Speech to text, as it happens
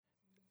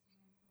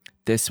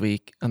This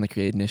week on the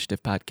Create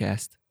Initiative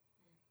podcast,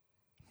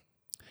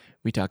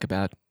 we talk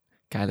about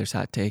Kyler's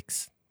hot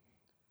takes,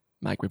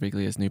 Mike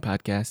Birbiglia's new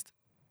podcast,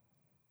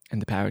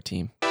 and the Power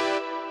Team.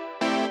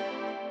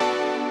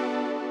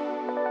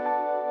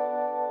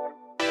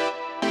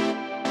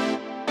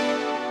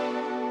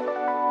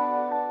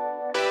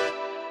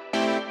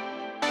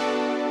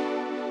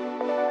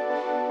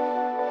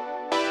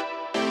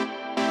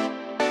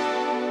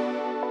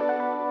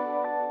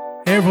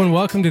 Hey everyone,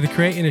 welcome to the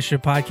Create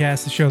Initiative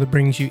podcast, the show that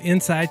brings you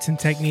insights and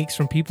techniques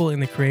from people in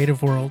the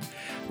creative world.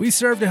 We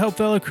serve to help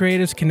fellow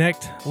creatives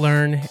connect,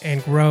 learn,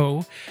 and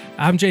grow.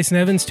 I'm Jason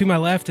Evans. To my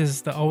left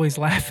is the always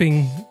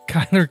laughing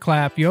Kyler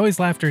Clapp. You always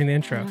laugh during the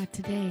intro. Not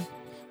today.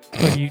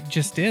 Well, you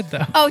just did,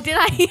 though. Oh, did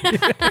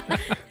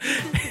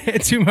I?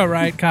 To my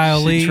right,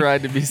 Kyle Lee. She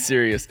tried to be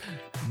serious.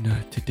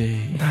 Not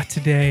today. Not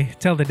today.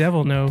 Tell the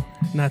devil no,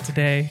 not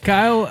today.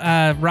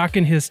 Kyle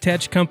rocking his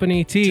Tetch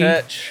company tee.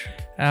 Touch.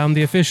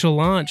 The official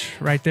launch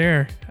right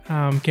there.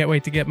 Can't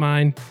wait to get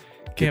mine.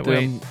 Get Can't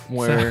them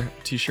wait. where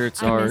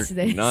t-shirts I are miss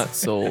this. not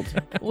sold.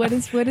 What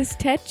is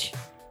Tetch?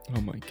 Oh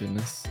my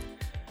goodness.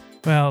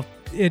 Well,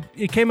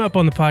 it came up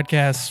on the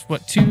podcast,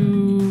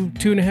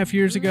 two and a half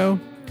years ago,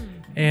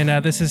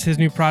 and this is his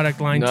new product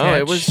line. No,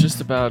 Tetch. it was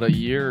just about a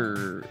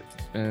year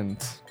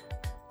and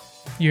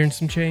Year and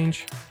some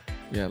change.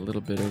 yeah, a little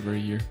bit over a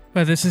year.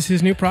 But this is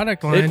his new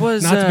product line. It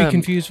was, not to be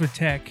confused with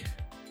tech.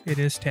 It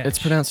is Tetch. It's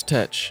pronounced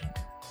Tetch,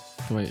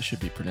 the way it should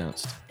be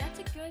pronounced. That's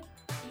a good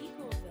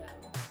eagle,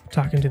 though.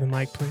 Talking to the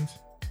mic, please.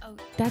 Oh,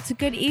 that's a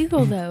good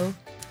eagle, though.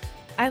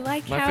 I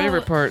like My how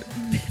favorite part.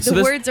 the so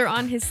this- words are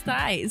on his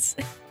thighs.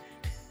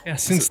 Yeah,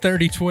 since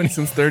 3020.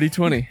 Since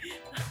 3020.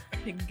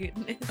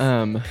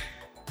 Goodness.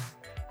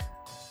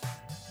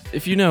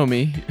 If you know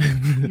me,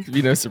 it'd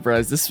be no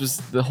surprise. This was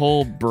the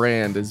whole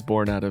brand is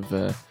born out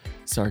of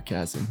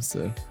sarcasm.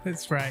 So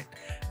That's right.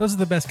 Those are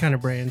the best kind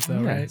of brands,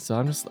 though, yeah, right?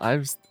 so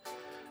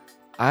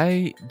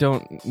I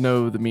don't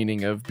know the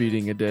meaning of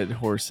beating a dead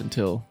horse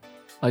until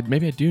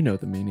maybe I do know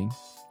the meaning.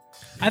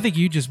 I think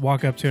you just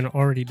walk up to an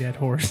already dead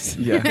horse.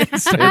 Yeah, I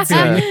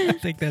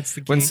think that's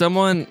the key. when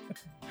someone,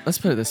 let's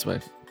put it this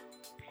way,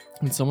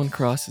 when someone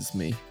crosses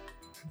me,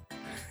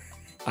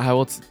 I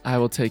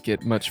will take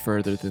it much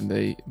further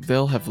than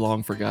they'll have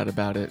long forgot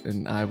about it,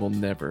 and I will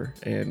never,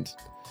 and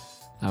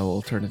I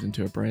will turn it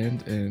into a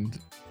brand, and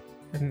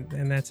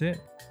that's it.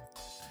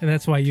 And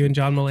that's why you and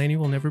John Mulaney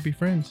will never be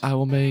friends. I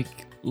will make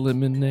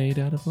lemonade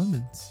out of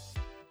lemons.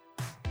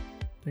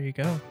 There you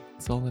go.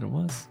 That's all that it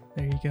was.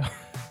 There you go.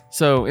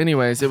 So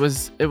anyways, it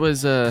was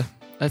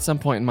at some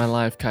point in my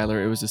life,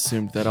 Kyler, it was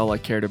assumed that all I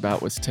cared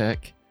about was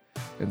tech,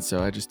 and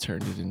so I just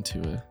turned it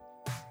into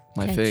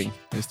my Tetch. thing.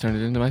 I just turned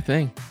it into my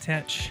thing.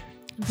 Tetch.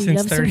 We Since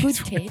love some good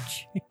 3020.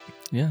 Tetch.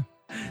 Yeah.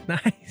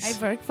 Nice.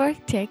 I work for a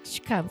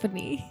Tetch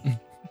company.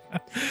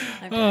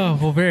 Oh,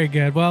 well, very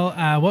good. Well,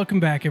 welcome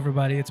back,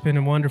 everybody. It's been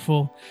a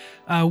wonderful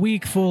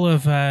week full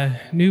of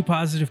new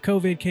positive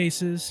COVID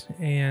cases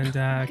and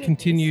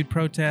continued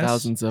protests.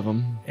 Thousands of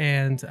them.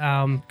 And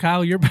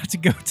Kyle, you're about to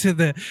go to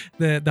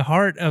the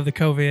heart of the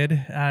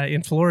COVID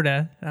in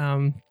Florida,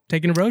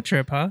 taking a road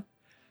trip, huh?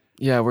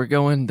 Yeah, we're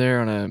going there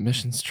on a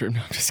missions trip.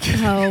 No, I'm just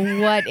kidding.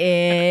 Oh, what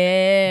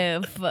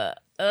if?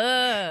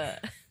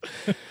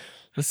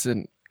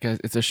 Listen, guys,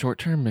 it's a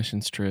short-term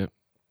missions trip.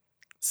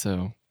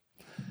 So,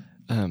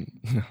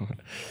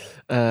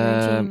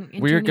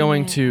 we're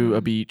going to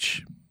a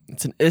beach.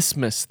 It's an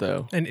isthmus,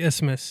 though. An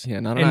isthmus. Yeah,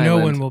 not an and no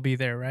island. one will be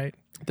there, right?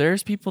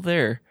 There's people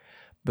there,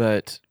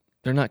 but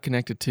they're not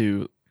connected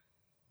to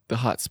the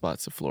hot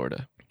spots of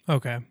Florida.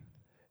 Okay.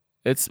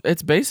 It's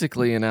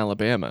basically in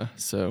Alabama,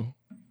 so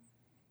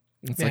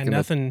it's Yeah, like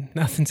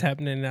nothing's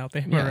happening in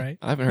Alabama, right?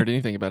 I haven't heard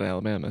anything about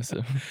Alabama,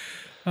 so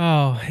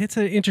Oh, it's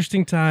an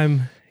interesting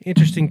time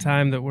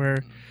that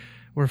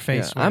we're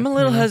faced with. I'm a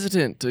little you know?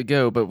 hesitant to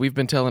go, but we've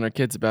been telling our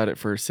kids about it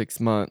for 6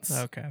 months.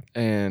 Okay.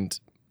 And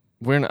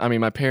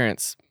my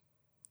parents,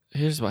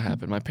 here's what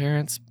happened. My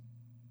parents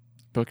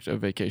booked a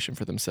vacation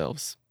for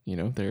themselves. You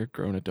know, they're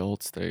grown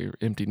adults, they're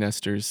empty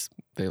nesters.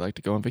 They like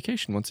to go on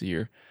vacation once a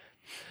year.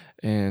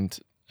 And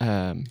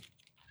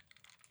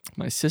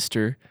my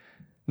sister,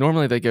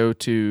 normally they go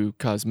to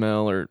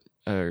Cozumel or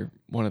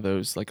one of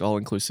those like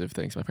all-inclusive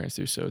things my parents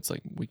do, so it's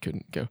like we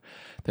couldn't go.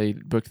 They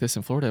booked this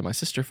in Florida. My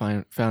sister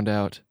found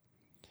out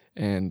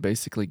and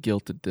basically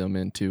guilted them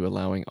into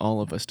allowing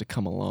all of us to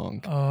come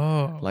along.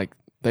 Oh. Like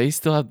they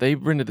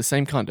rented the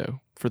same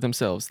condo for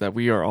themselves that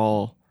we are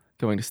all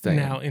going to stay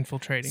now in.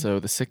 infiltrating. So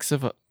the 6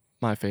 of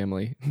my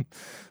family,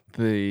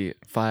 the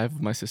 5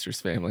 of my sister's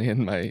family,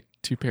 and my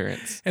 2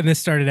 parents. And this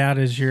started out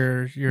as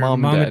your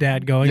Mom and and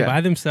dad. dad going Yeah.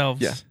 by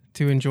themselves Yeah.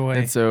 to enjoy.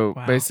 And so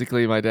Wow.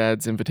 basically my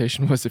dad's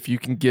invitation was, if you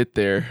can get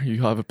there,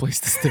 you have a place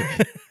to stay.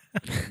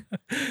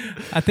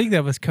 I think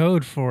that was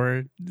code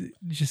for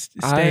just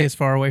stay as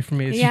far away from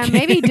me as you can.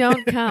 maybe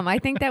don't come. I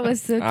think that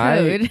was the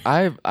code.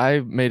 I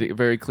made it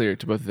very clear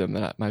to both of them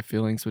that my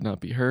feelings would not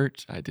be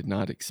hurt. I did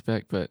not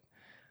expect, but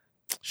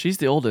she's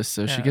the oldest,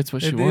 so she Yeah. gets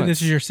what she wants.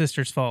 This is your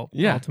sister's fault,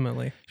 Yeah.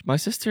 ultimately. My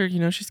sister,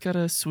 she's got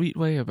a sweet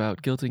way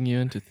about guilting you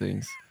into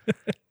things.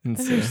 And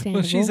so,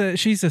 Understandable. Well,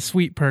 she's a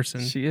sweet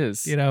person. she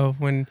is. You know,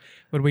 when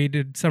we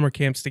did summer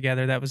camps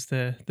together, that was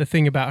the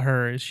thing about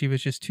her is she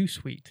was just too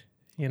sweet.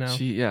 You know,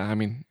 I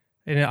mean,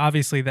 and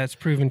obviously that's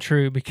proven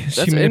true because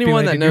that's she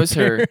anyone that manipulated your knows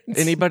her.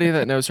 parents. Anybody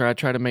that knows her, I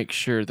try to make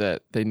sure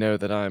that they know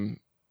that I'm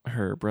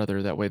her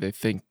brother. That way, they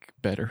think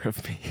better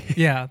of me.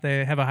 Yeah,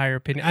 they have a higher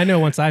opinion. I know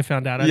once I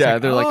found out, I was Yeah,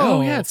 like, they're like,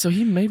 oh yeah, so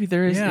maybe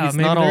there is. yeah, it's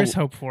maybe not there all. is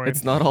hope for him.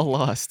 It's not all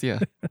lost. Yeah.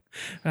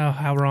 Oh,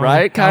 how wrong!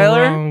 Right,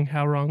 Kyler?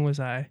 How wrong was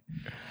I?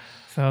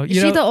 So Is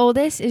you she know, the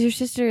oldest? Is your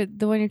sister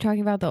the one you're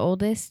talking about, the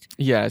oldest?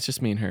 Yeah, it's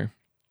just me and her.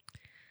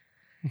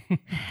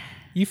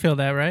 you feel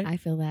that, right? I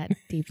feel that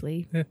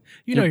deeply.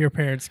 You know, your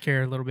parents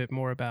care a little bit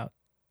more about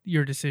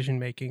your decision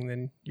making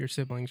than your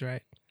siblings,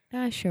 right?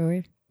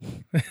 Sure.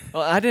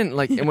 Well, I didn't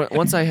like and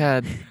once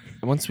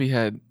we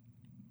had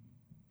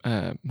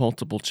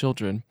multiple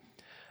children,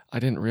 I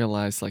didn't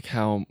realize like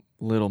how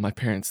little my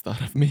parents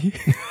thought of me.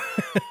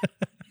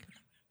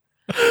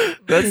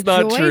 That's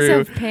The not joys true.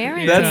 of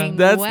parenting.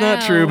 That's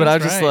not true. But I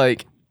was That's just right.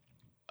 like,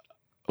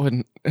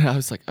 when I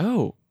was like,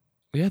 oh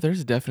yeah,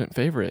 there's a definite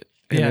favorite,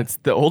 and Yeah. it's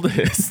the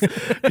oldest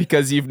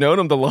because you've known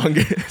him the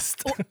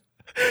longest.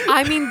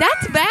 I mean,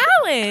 that's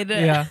valid.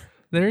 Yeah,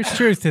 there's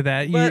truth to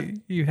that. But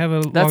You have a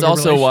That's longer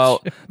also while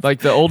relationship. like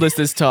the oldest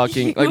is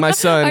talking. Like my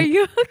son. Are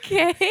you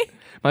okay?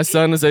 My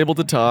son is able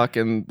to talk,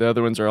 and the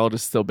other ones are all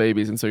just still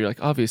babies. And so you're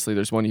like, obviously,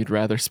 there's one you'd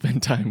rather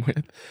spend time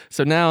with.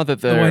 So now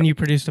that the they're, one you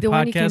produced a The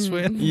one you podcast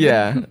can- with.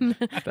 yeah,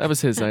 that was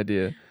his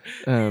idea.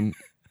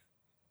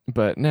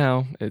 But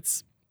now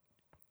it's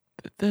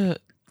the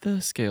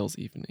scale's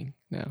evening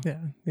now. Yeah,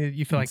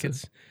 you feel like So-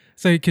 it's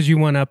so because you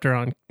went up there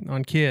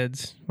on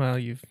kids. Well,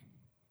 you've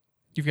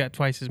got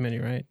twice as many,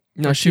 right?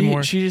 No, Or two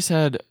more. she just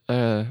had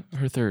her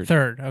third.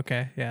 Third,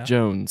 okay, yeah.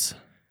 Jones.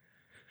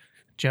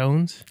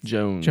 Jones.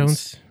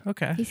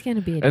 Okay. He's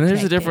gonna be a And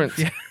there's a detective. difference.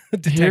 Yeah.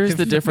 Here's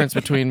the Detective. difference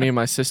between me and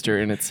my sister,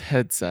 and it's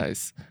head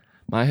size.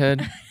 My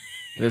head,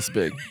 this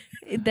big.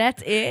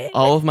 That's it.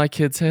 All of my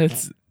kids'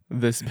 heads,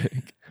 this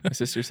big. My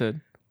sister's head,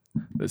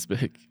 this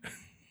big.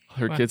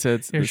 Her Wow. kids'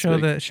 heads, Here, this show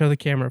big. the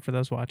camera for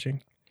those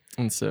watching.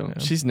 And so Yeah.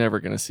 she's never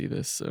gonna see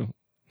this. So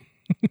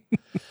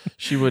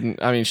she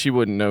wouldn't. I mean, she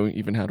wouldn't know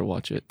even how to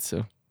watch it.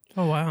 So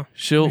Oh wow.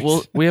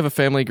 we have a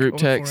family group Going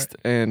for text,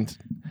 and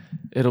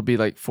it'll be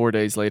like 4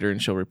 days later,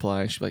 and she'll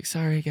reply. She'll be like,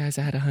 "Sorry guys,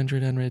 I had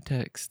 100 unread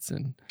texts."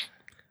 And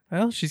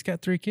Well, she's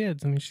got 3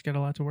 kids. I mean, she's got a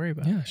lot to worry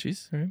about. yeah,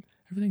 she's Right.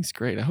 everything's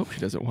great. I hope she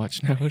doesn't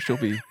watch now. This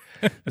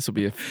will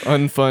be a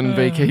unfun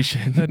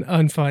vacation. An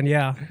unfun,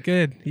 yeah.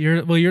 Good.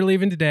 You're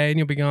leaving today, and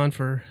you'll be gone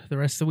for the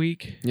rest of the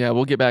week. Yeah,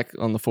 we'll get back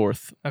on the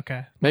 4th.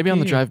 Okay. Maybe on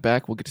the Yeah. drive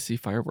back, we'll get to see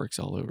fireworks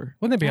all over.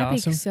 Wouldn't that be That'd be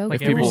awesome? so like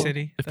cool. every If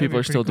city. If That'd people be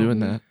are still pretty doing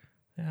cool. that,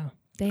 Yeah.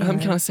 They I'm are.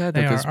 kind of sad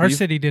They though are. because Our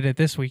city did it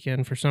this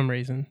weekend for some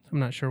reason. I'm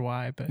not sure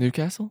why, but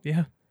Newcastle.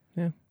 yeah.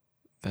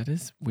 That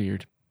is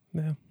weird.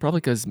 Yeah. Probably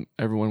because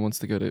everyone wants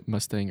to go to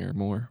Mustang or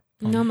more.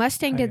 No,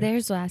 Mustang did I-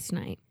 theirs last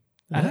night.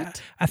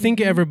 I think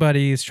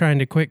everybody is trying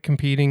to quit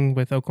competing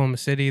with Oklahoma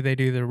City. They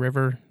do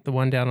the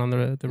one down on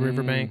the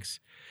riverbanks.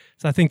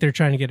 So I think they're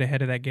trying to get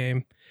ahead of that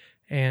game.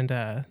 And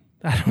I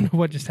don't know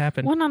what just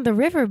happened. One on the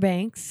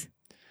riverbanks.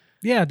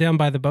 Yeah, down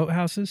by the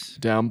boathouses.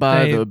 Down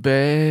by They- the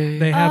bay.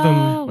 They have them.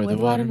 Oh, where where the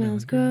the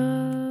watermelons watermelons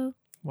grow.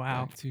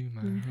 Wow. Back to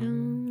my Mhm.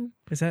 home.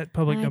 Is that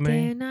public I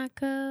domain? dare not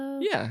go.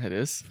 Yeah, it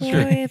is. For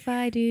Sure. if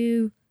I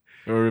do,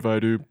 Or if I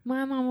do,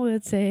 my mom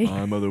would say.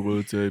 my mother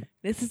would say,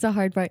 This is the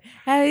hard part.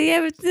 Have you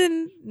ever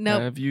seen?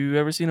 Nope. "Have you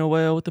ever seen a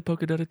whale with a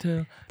polka dotted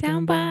tail?"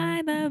 Down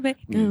by the bay.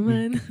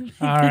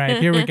 All right,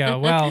 here we go.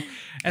 Well,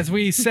 as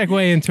we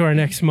segue into our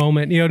next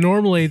moment,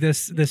 normally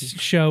this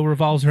show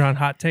revolves around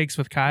hot takes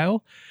with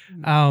Kyle.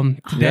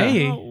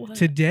 Today, Oh.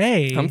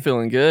 today I'm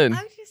feeling good.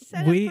 I just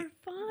set We- up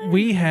for fun.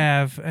 we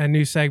have a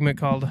new segment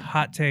called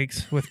Hot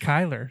Takes with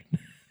Kyler.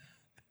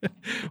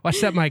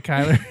 Watch that mic,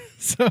 Kyler.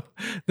 So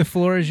the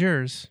floor is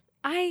yours.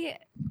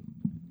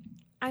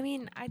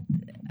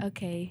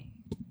 Okay.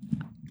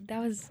 That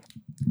was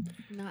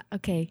not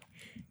okay.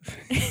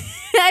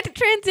 That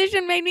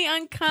transition made me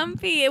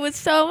uncomfy. It was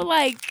so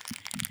like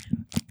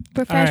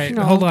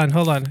professional. All right,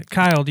 hold on.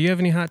 Kyle, do you have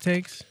any hot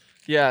takes?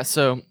 Yeah,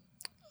 so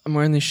I'm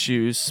wearing these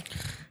shoes.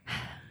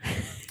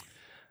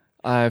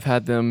 I've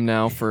had them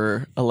now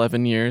for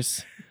 11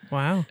 years,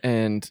 Wow.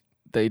 and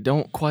they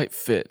don't quite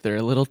fit. They're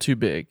a little too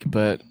big,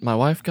 but my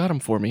wife got them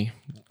for me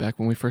back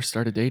when we first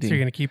started So dating. you're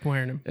gonna keep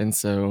wearing them. And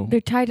so,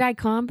 They're tie-dye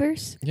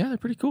Converse. yeah, they're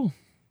pretty cool.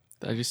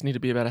 I just need to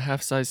be about a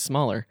half size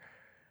smaller.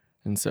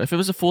 And so if it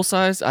was a full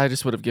size, I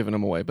just would have given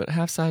them away. But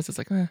half size, it's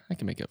like, I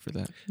can make up for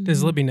that.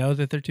 Does Libby know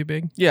that they're too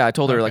big? Yeah, I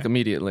told her Okay. like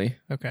immediately.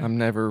 Okay. I've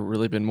never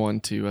really been one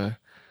to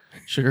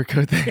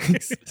sugarcoat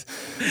things.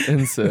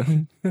 And so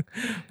Well,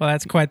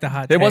 that's quite the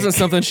hot it take. wasn't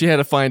something she had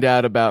to find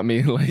out about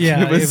me. Like,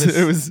 Yeah, it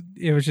was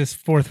it was just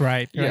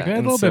forthright. You're Yeah, like, "Eh, a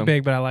and little so- bit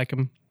big, but I like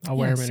them. I'll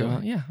wear yeah, them so,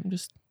 anyway. yeah, I'm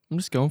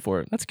just going for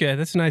it. That's good.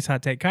 That's a nice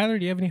hot take. Kyler,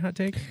 do you have any hot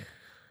takes?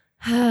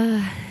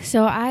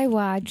 So I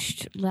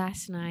watched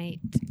last night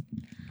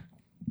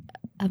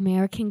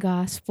American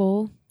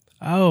Gospel.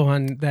 Oh,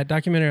 on that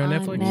documentary on On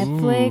Netflix.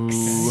 Netflix.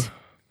 Ooh.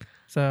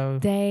 So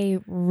They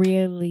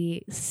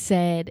really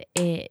said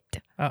it.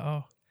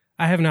 I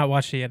have not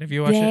watched it yet. Have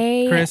you watched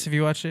They- it? Chris, have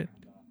you watched it?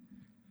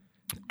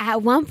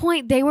 At one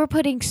point, they were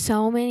putting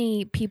so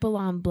many people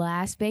on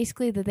blast,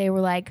 basically, that they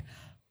were like,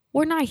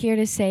 we're not here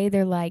to say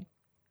they're like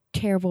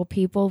terrible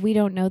people. We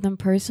don't know them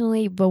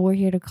personally, but we're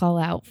here to call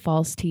out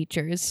false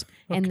teachers.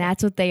 And Okay.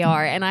 that's what they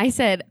are. And I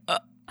said,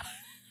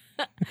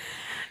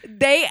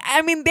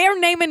 they're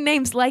naming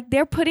names. Like,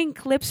 they're putting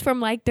clips from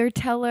like their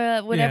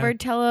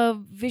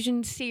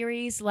television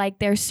series, like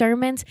their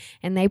sermons,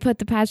 and they put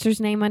the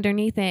pastor's name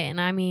underneath it. And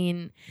I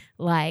mean,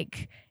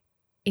 like,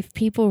 if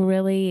people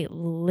really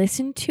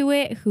listen to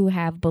it, who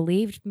have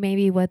believed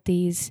maybe what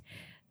these,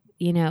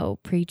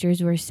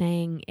 preachers were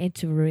saying,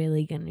 it's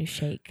really gonna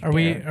shake. Are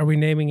we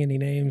naming any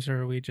names,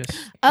 or are we just?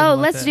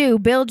 Let's do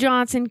Bill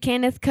Johnson,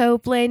 Kenneth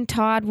Copeland,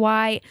 Todd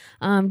White,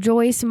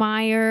 Joyce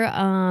Meyer,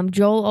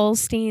 Joel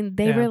Osteen.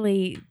 They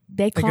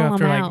They go call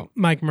after them like out.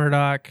 Mike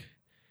Murdoch.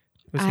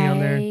 Was he on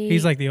there?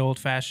 He's like the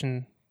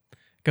old-fashioned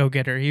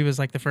go-getter. He was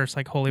like the first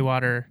like holy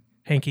water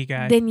hanky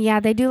guy. Then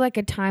they do like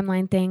a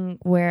timeline thing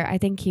where I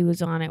think he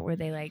was on it, where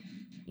they like,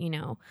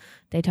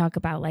 they talk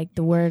about like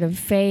the Word of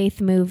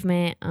Faith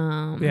movement.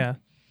 Yeah.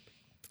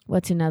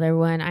 What's another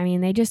one? I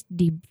mean, they just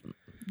They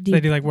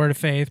do like Word of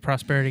Faith,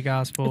 Prosperity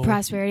Gospel.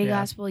 Prosperity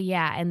Gospel,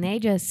 and they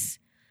just.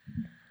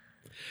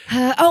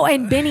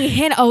 And Benny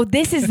Hinn. Oh,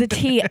 this is the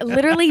tea.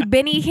 Literally,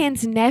 Benny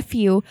Hinn's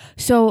nephew.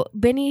 So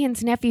Benny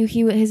Hinn's nephew,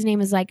 his name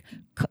is like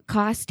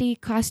Costi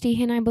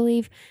Hinn, I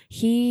believe.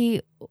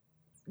 He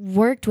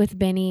worked with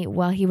Benny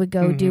while he would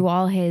go do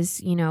all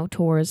his,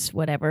 tours,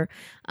 whatever.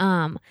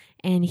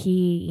 And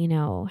he,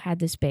 had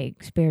this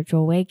big spiritual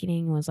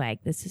awakening and was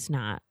like, this is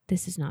not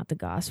the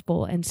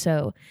gospel. And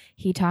so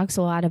he talks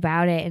a lot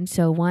about it. And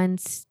so one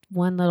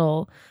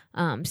little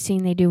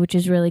scene they do, which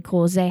is really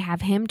cool, is they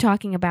have him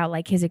talking about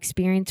like his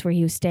experience where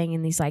he was staying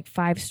in these like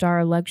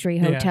 5-star luxury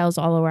hotels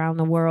all around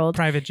the world.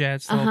 Private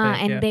jets. The whole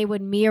bit, And they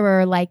would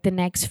mirror like the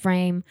next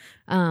frame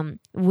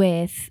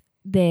with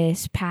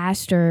this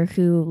pastor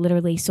who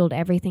literally sold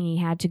everything he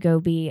had to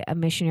go be a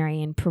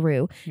missionary in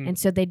Peru. And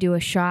so they do a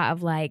shot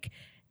of like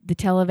the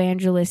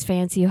televangelist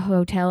fancy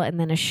hotel and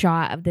then a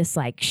shot of this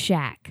like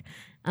shack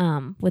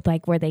with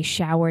like where they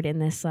showered in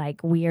this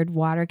like weird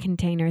water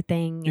container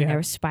thing and there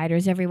were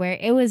spiders everywhere.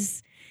 It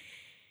was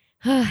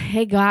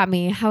it got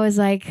me. I was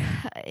like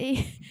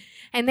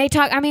and they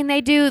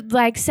do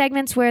like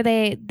segments where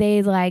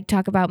they like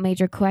talk about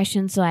major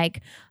questions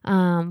like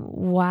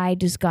why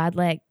does God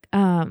let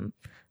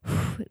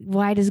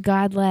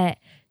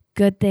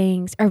good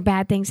things or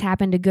bad things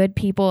happen to good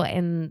people?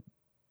 And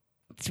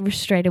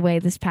straight away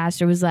this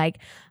pastor was like,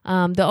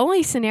 the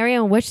only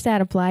scenario in which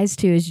that applies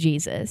to is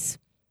Jesus,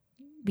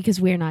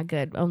 because we're not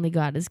good, only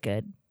God is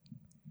good.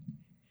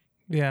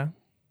 Yeah.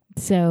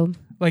 So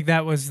like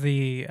that was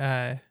the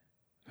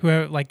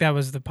that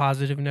was the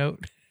positive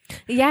note.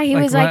 Yeah, he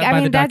like, was like, by I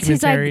the mean,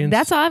 documentarians.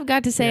 that's all I've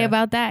got to say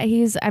about that.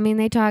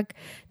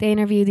 They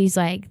interview these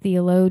like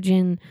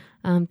theologians,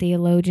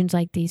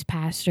 like these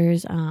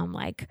pastors,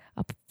 like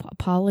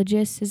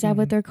apologists. Is that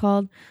what they're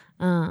called?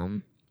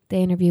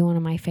 They interview one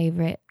of my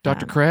favorite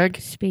Dr. Craig?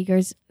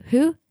 speakers.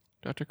 Who?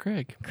 Dr.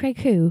 Craig. Craig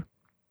who?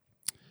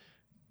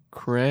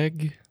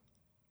 Craig.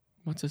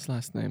 What's his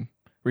last name?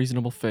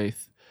 Reasonable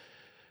Faith.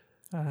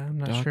 I'm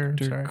not sure. I'm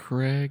Dr. sorry.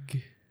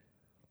 Craig.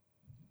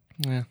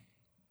 Yeah.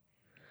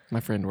 My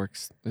friend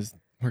works there.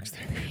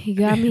 He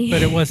got me.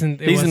 But it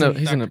wasn't. He's an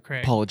Dr.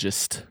 Craig.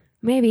 apologist.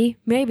 Maybe.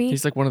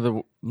 He's like one of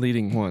the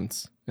leading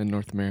ones in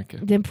North America.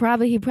 Then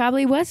he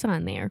probably was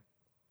on there.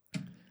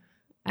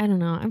 I don't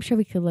know. I'm sure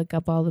we could look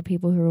up all the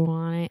people who were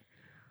on it.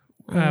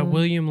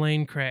 William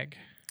Lane Craig.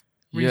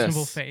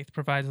 Reasonable Yes. Faith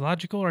provides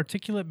logical,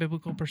 articulate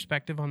biblical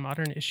perspective on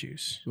modern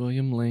issues.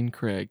 William Lane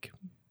Craig.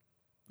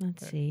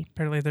 Let's see.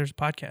 Apparently, there's a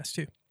podcast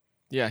too.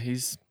 Yeah,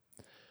 he's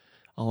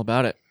all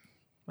about it.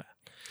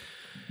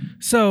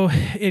 So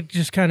it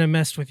just kind of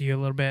messed with you a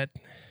little bit.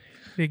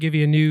 They give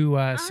you a new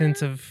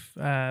sense of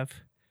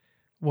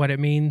what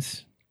it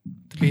means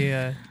to be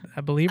a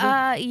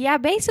believer. Yeah,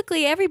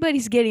 basically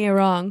everybody's getting it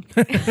wrong.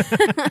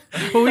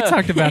 Well, we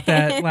talked about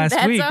that last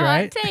That's week, a hot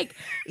right? take.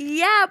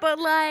 Yeah, but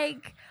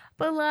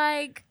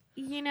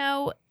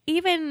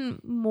even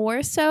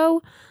more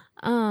so,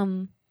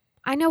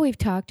 I know we've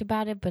talked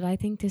about it, but I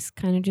think this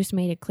kind of just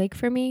made it click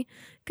for me,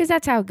 because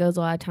that's how it goes a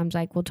lot of times.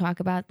 Like, we'll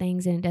talk about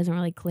things and it doesn't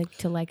really click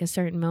to like a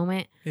certain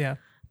moment. Yeah.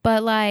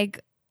 But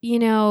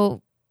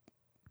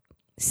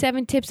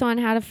 7 tips on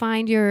how to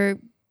find your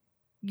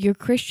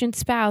Christian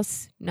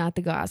spouse, not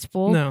the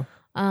gospel. No.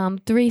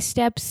 3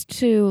 steps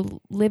to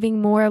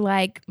living more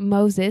like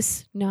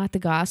Moses, not the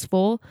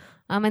gospel.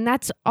 And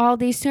that's all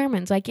these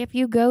sermons. Like, if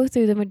you go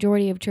through the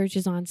majority of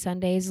churches on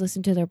Sundays,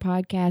 listen to their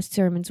podcast,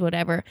 sermons,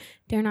 whatever,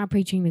 they're not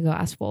preaching the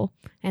gospel.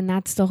 And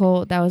that was the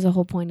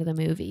whole point of the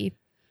movie.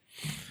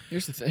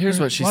 Here's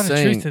what she's lot of truth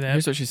saying. to that.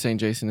 Here's what she's saying,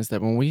 Jason, is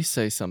that when we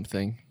say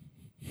something,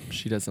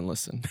 She doesn't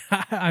listen.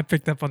 I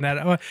picked up on that.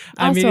 I Also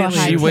a immediately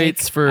high She take.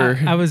 waits for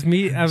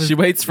she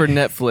waits for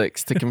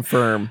Netflix to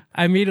confirm.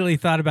 I immediately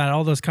thought about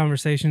all those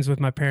conversations with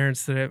my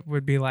parents that it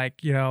would be like,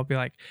 I'll be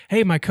like,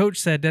 "Hey, my coach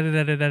said da da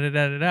da da da da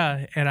da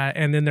da,"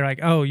 and then they're like,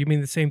 "Oh, you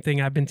mean the same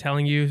thing I've been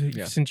telling you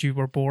since you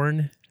were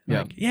born?"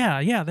 Yeah. Like,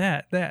 yeah,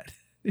 that.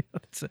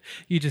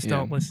 You just Yeah.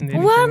 don't listen to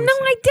Well, anything. no,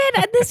 I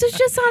did. This was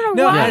just on a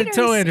No, I wider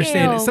totally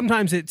understand it. scale.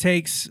 Sometimes it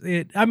takes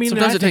it. I mean,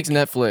 Sometimes I it takes think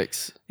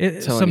Netflix. telling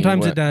you sometimes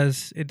what- it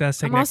does. It does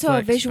take. I'm also Netflix,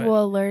 a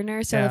visual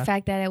learner, so yeah. the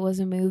fact that it was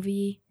a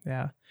movie. but,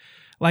 yeah,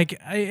 like,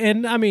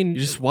 I mean, You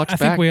just watch I back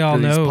think we all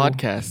to these know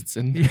podcasts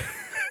and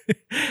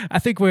I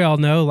think we all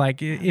know,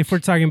 like, if we're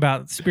talking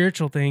about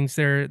spiritual things,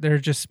 there are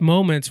just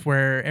moments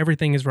where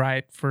everything is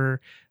right for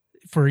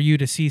you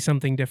to see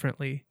something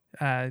differently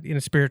in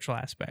a spiritual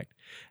aspect,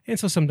 and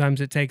so sometimes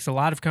it takes a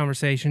lot of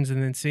conversations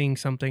and then seeing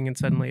something, and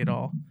suddenly it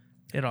all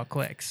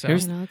clicks. So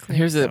Here's- You know,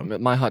 here's So-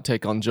 my hot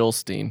take on Joel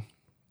Osteen.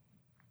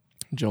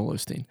 Joel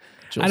Osteen.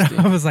 Joel I, know, I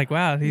Osteen. was like,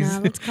 wow, he's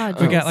No, let's call it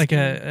we Joel got like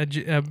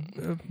Osteen.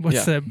 a what's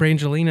Yeah. the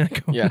Brangelina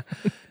going? Yeah.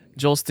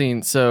 Joel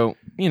Osteen. So,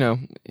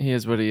 he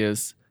is what he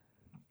is.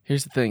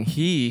 Here's the thing.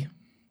 He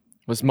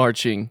was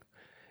marching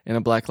in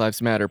a Black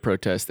Lives Matter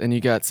protest, and you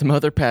got some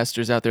other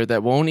pastors out there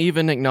that won't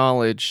even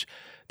acknowledge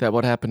that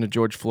what happened to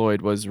George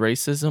Floyd was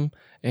racism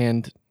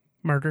and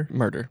Murder.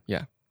 murder.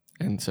 Yeah.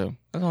 And so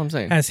that's all I'm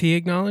saying. Has he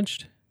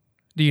acknowledged?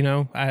 Do you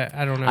know?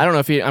 I don't know. I don't know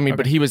if he, but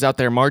Okay. he was out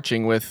there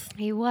marching with,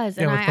 He was,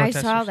 Yeah, and with I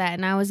saw protesters. that,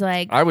 and I was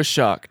like, I was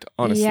shocked,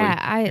 honestly.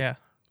 yeah, Yeah.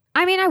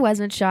 I mean, I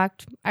wasn't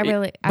shocked. I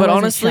But wasn't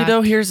honestly,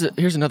 though, shocked.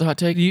 here's another hot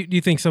take Do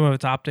you think some of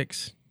it's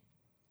optics?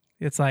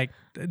 It's like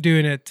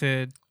doing it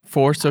to.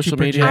 for social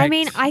media. project- I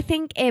mean, I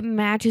think it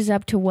matches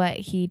up to what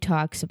he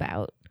talks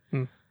about.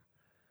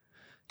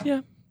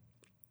 Yeah.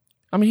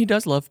 I mean, he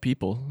does love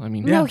people. I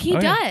mean, Yeah. No, he Oh,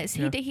 yeah. does.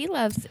 Yeah. He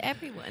loves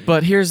everyone.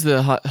 But here's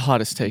the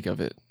hottest take of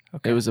it.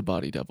 Okay. It was a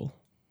body double.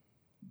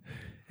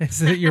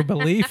 Is it your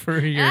belief or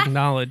your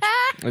knowledge?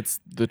 It's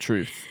the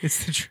truth.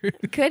 It's the truth.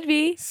 Could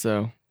be.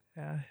 So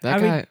Yeah.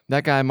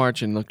 that guy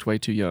marching looked way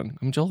too young.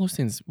 I mean, Joel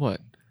Osteen's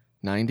what,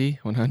 90,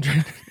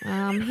 100?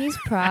 He's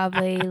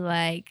probably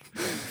like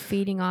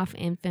feeding off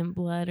infant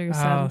blood or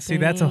something. Oh, see,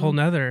 that's a whole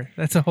nother.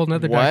 That's a whole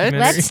nother What? documentary.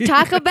 Let's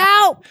talk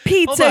about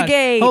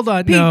Pizzagate. Hold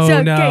on.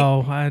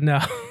 Pizzagate. No.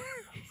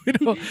 We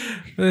don't.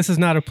 This is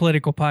not a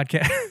political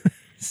podcast.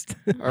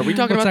 Are we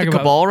talking We'll about talk the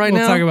cabal right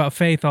we'll now? talk about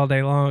faith all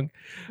day long.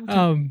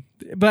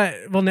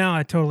 Now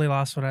I totally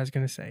lost what I was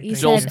going to say. You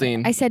Thank Joel you. said,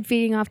 Osteen. I said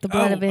feeding off the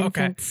blood Oh, of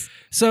okay. infants.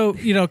 So,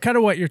 kind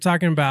of what you're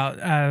talking about,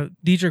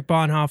 Dietrich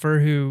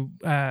Bonhoeffer, who,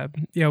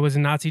 was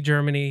in Nazi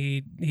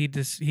Germany, he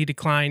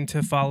declined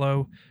to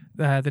follow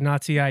the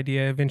Nazi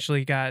idea,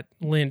 eventually got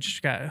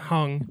lynched, got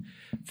hung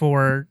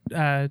for,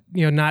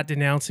 not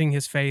denouncing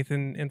his faith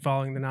and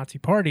following the Nazi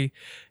party.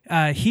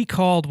 He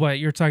called what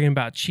you're talking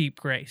about cheap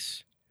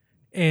grace.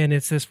 And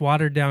it's this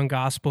watered down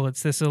gospel.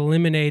 It's this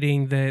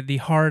eliminating the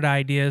hard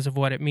ideas of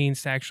what it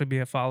means to actually be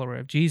a follower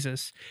of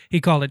Jesus. He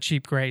called it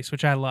cheap grace,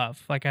 which I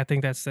love. Like, I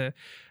think that's a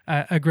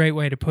great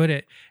way to put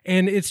it.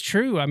 And it's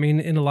true. I mean,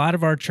 in a lot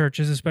of our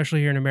churches,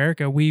 especially here in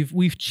America,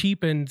 we've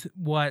cheapened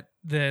what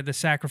the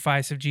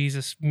sacrifice of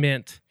Jesus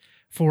meant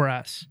for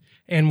us.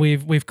 And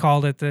we've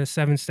called it the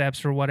 7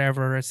 steps or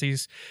whatever. It's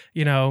these,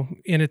 in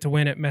it to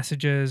win it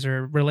messages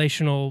or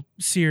relational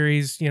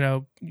series.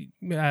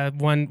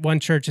 One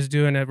church is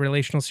doing a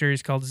relational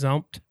series called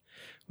Zumped,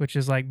 which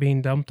is like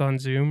being dumped on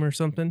Zoom or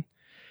something.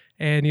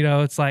 And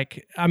it's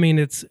like, I mean,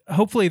 it's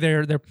hopefully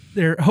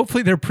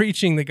they're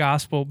preaching the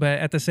gospel, but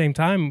at the same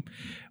time,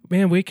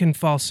 man, we can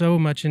fall so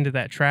much into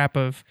that trap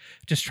of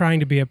just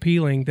trying to be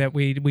appealing that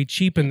we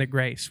cheapen the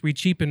grace. We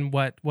cheapen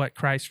what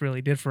Christ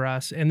really did for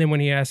us. And then when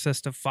he asks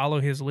us to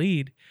follow his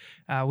lead,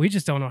 we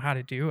just don't know how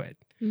to do it.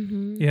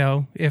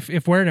 Mm-hmm.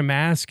 If wearing a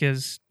mask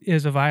is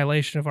a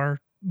violation of our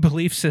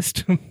belief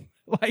system,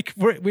 like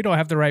we don't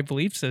have the right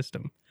belief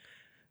system.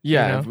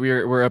 Yeah, You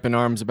know? we're up in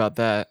arms about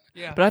that.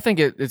 Yeah. But I think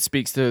it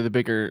speaks to the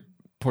bigger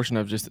portion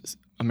of just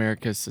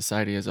America's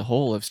society as a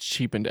whole have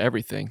cheapened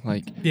everything.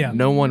 Like, Yeah.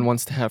 no one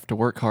wants to have to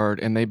work hard,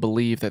 and they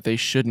believe that they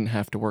shouldn't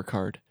have to work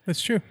hard.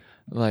 That's true.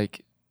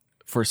 Like,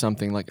 for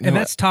something like, And no,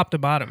 that's top to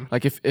bottom.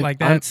 like if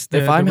Like I'm, that's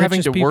if I'm the having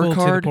richest to people work to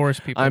hard, the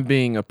poorest people. I'm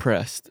being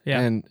oppressed. Yeah.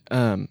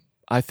 And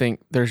I think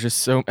there's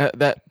just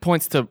that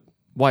points to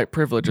white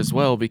privilege as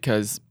well,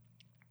 because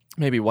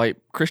maybe white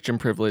Christian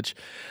privilege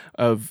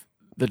of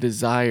the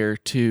desire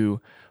to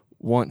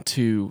want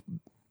to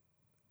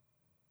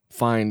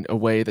find a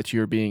way that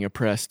you're being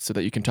oppressed so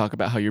that you can talk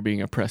about how you're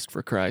being oppressed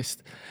for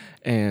Christ.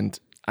 And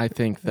I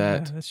think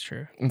that Yeah, that's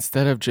true.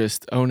 instead of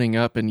just owning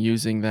up and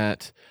using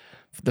that,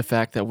 the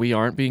fact that we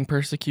aren't being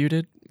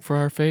persecuted for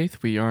our faith,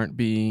 we aren't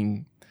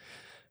being,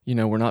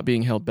 we're not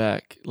being held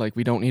back. Like,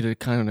 we don't need to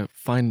kind of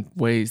find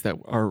ways that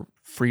our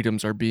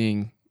freedoms are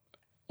being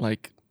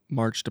like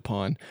marched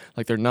upon,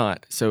 like they're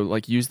not. So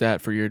like, use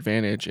that for your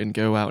advantage and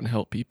go out and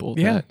help people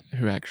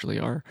who actually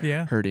are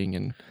Yeah. hurting.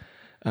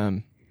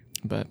 And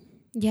but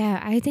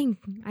Yeah, I think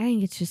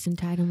it's just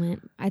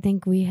entitlement. I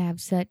think we have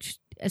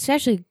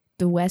especially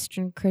the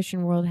Western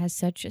Christian world has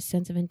such a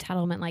sense of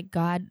entitlement, like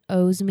God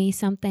owes me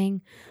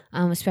something,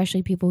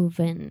 especially people who've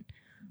been,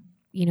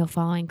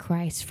 following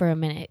Christ for a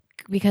minute.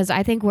 Because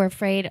I think we're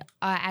afraid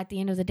at the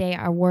end of the day,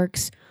 our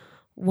works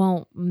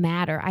won't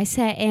matter. I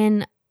sat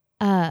in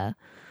I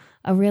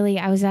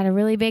was at a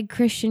really big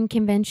Christian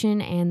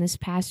convention, and this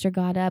pastor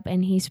got up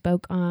and he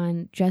spoke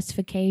on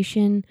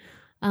justification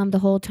the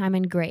whole time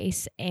in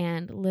grace.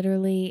 And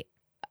literally,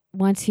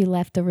 once he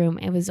left the room,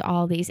 it was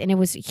all these, and it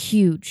was a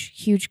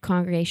huge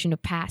congregation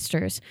of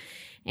pastors.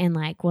 And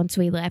like once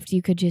we left,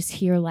 you could just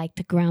hear like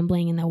the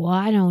grumbling and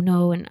I don't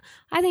know. And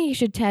I think you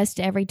should test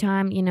every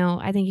time,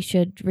 I think you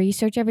should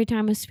research every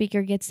time a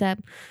speaker gets up.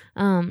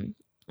 And,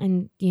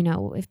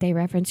 if they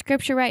reference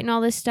scripture right and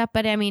all this stuff.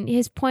 But I mean,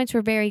 his points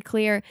were very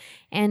clear.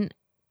 And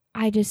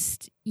I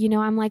just,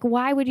 I'm like,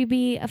 why would you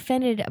be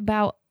offended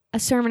about a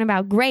sermon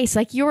about grace?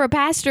 Like, you're a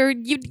pastor.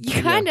 You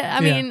kind of,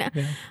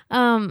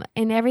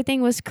 and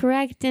everything was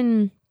correct.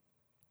 And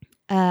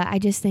I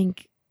just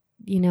think,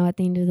 at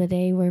the end of the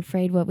day, we're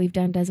afraid what we've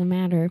done doesn't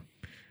matter.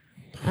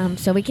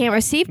 So we can't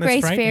receive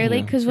grace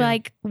fairly because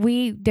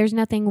there's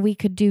nothing we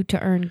could do to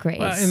earn grace.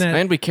 Well,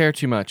 and we care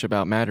too much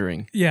about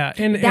mattering. Yeah,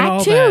 and that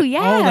all too, that,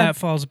 yeah. all that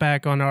falls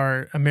back on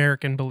our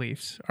American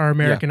beliefs, our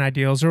American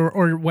ideals, or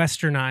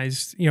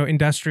westernized,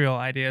 industrial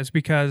ideas.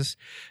 Because,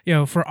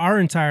 for our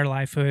entire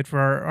lifehood, for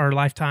our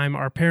lifetime,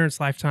 our parents'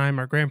 lifetime,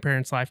 our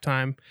grandparents'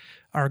 lifetime,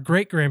 our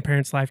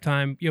great-grandparents'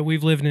 lifetime,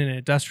 we've lived in an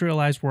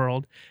industrialized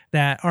world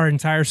that our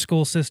entire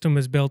school system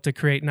was built to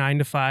create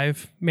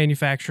 9-to-5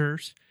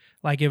 manufacturers.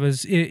 Like it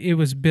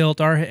was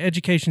built, our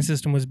education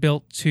system was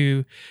built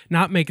to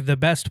not make the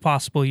best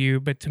possible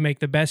you, but to make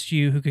the best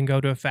you who can go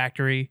to a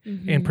factory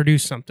and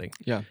produce something.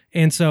 Yeah.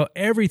 And so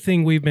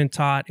everything we've been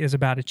taught is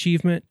about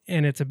achievement,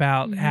 and it's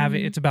about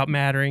it's about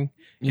mattering.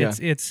 Yeah.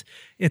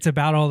 It's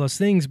about all those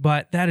things,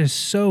 but that is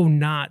so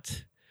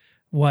not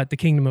what the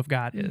kingdom of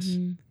God is.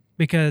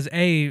 Because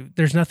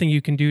there's nothing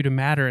you can do to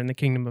matter in the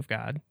kingdom of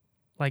God.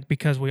 Like,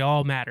 because we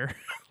all matter,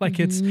 like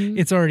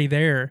it's already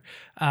there.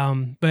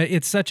 But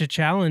it's such a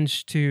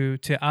challenge to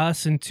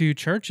us and to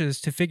churches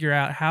to figure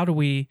out how do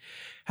we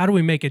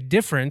make a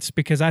difference?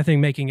 Because I think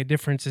making a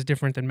difference is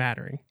different than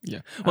mattering. Yeah.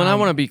 Well, and I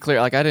want to be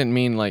clear. Like, I didn't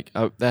mean like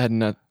that had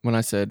not. When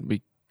I said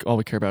all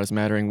we care about is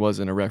mattering,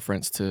 wasn't a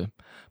reference to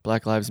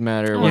Black Lives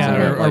Matter.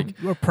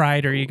 Or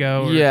pride or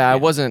ego. I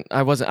wasn't.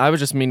 I was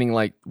just meaning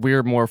like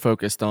we're more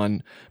focused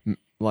on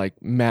like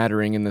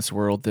mattering in this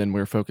world than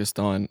we're focused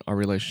on our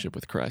relationship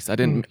with Christ. I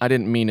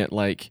didn't mean it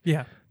like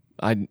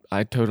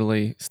I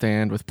totally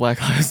stand with Black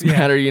Lives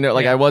Matter.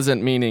 I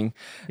wasn't meaning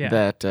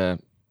that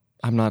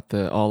I'm not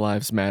the All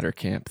Lives Matter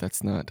camp.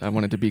 That's not. I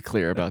wanted to be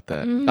clear about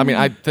that. I mean,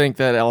 I think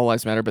that all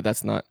lives matter, but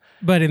that's not.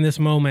 But in this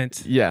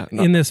moment,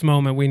 in this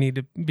moment, we need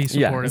to be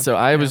supportive. Yeah. So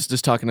I was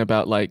just talking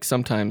about like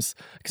sometimes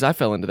because I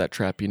fell into that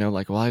trap.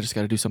 Like, well, I just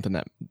got to do something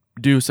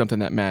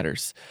that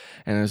matters,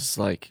 and it's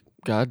like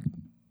God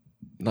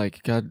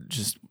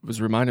just was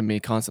reminding me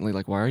constantly,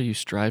 like, why are you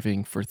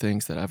striving for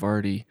things that I've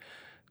already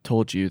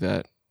told you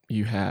that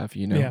you have,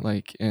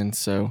 like, and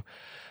so,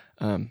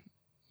 I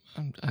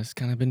just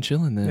kind of been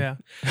chilling then.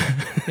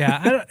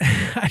 Yeah.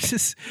 I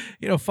just,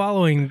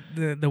 following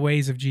the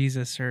ways of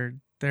Jesus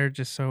they're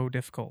just so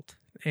difficult.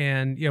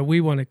 And,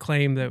 we want to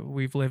claim that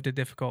we've lived a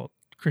difficult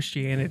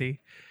Christianity.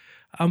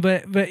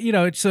 But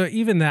so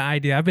even that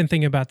idea, I've been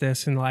thinking about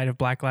this in light of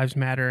Black Lives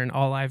Matter and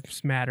All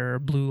Lives Matter, or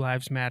Blue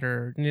Lives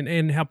Matter,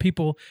 and how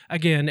people,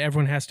 again,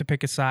 everyone has to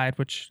pick a side,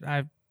 which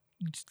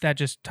that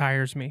just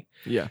tires me.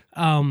 Yeah.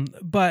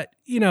 But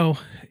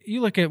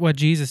you look at what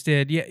Jesus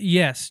did.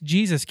 Yes,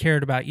 Jesus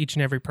cared about each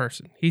and every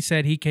person. He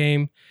said he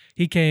came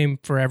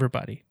for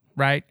everybody,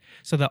 right?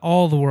 So that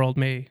all the world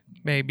may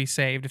be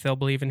saved if they'll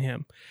believe in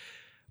him.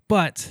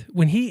 But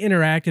when he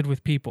interacted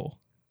with people,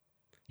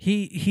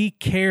 He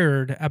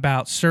cared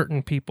about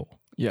certain people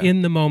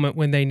in the moment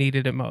when they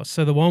needed it most.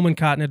 So the woman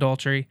caught in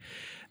adultery,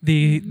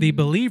 the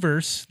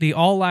believers, the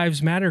All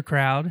Lives Matter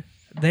crowd,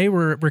 they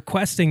were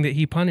requesting that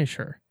he punish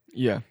her.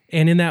 Yeah.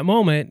 And in that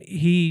moment,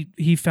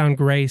 he found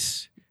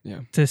grace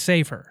to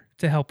save her,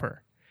 to help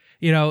her.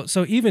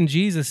 So even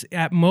Jesus,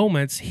 at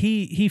moments,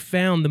 he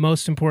found the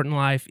most important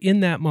life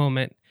in that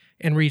moment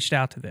and reached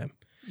out to them.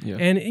 Yeah.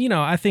 And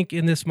I think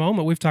in this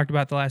moment, we've talked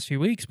about the last few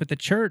weeks, but the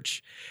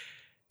church,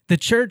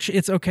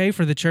 it's okay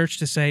for the church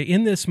to say,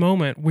 in this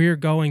moment, we're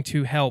going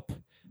to help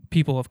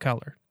people of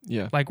color.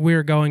 Yeah. Like,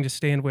 we're going to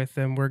stand with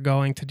them. We're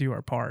going to do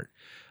our part.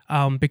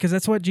 Because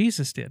that's what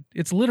Jesus did.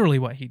 It's literally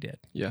what he did.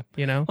 Yeah.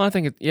 Well, I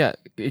think,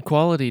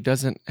 equality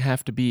doesn't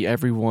have to be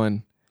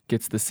everyone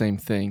gets the same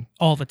thing.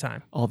 All the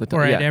time.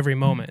 Or at every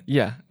moment.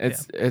 Yeah.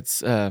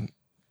 It's I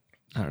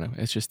don't know.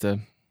 It's just a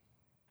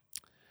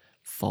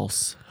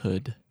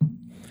falsehood.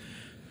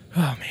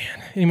 Oh,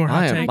 man. Any more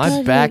hot takes?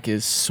 My back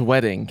is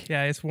sweating.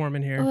 Yeah, it's warm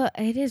in here. Well,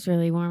 it is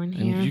really warm in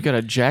here. And you got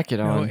a jacket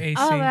on. AC.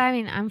 Oh, I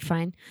mean, I'm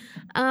fine.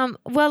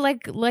 Well,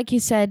 like you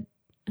said,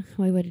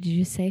 wait, what did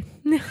you just say?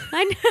 Go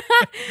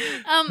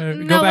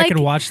back and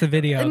watch the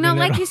video. No,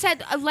 like you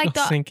said, like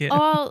sink it.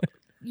 all,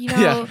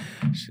 Yeah.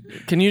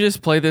 Can you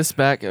just play this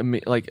back?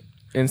 Like,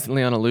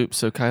 instantly on a loop,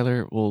 so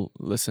Kyler will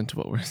listen to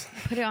what we're saying.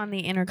 Put it on the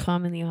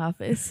intercom in the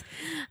office.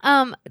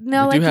 No, We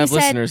like do have you said,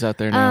 listeners out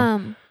there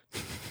now.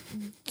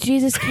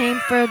 Jesus came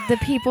for the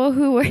people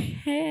who were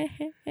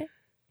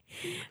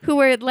who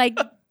were like,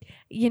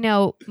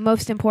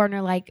 most important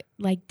or like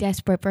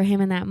desperate for him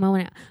in that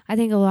moment. I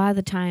think a lot of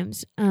the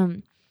times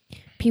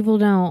people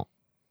don't,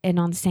 and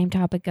on the same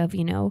topic of,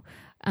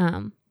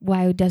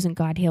 why doesn't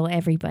God heal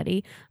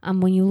everybody?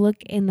 When you look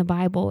in the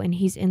Bible and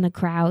he's in the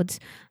crowds,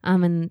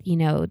 and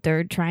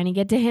they're trying to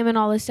get to him and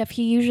all this stuff,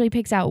 he usually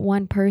picks out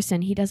one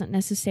person. He doesn't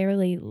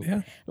necessarily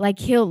like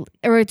heal,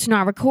 or it's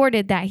not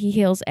recorded that he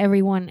heals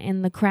everyone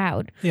in the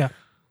crowd. Yeah.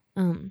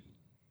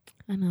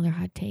 Another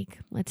hot take.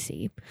 Let's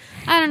see.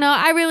 I don't know.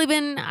 I've really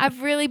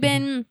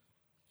been.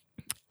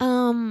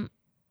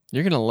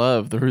 You're gonna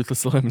love the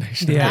Ruthless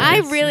Elimination. Yeah.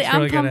 I'm really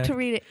pumped gonna- to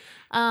read it.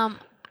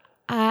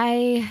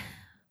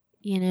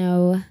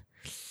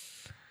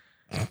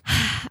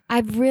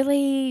 I've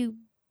really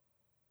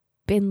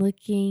been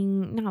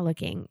not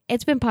looking.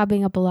 It's been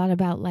popping up a lot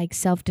about like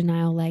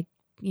self-denial, like,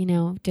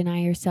 deny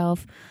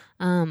yourself.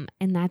 And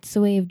that's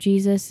the way of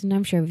Jesus. And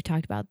I'm sure we've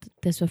talked about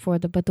this before,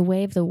 but the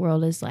way of the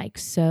world is like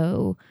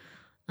so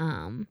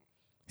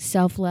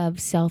self-love,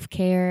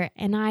 self-care.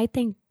 And I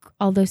think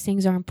all those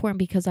things are important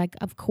because, like,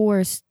 of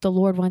course, the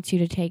Lord wants you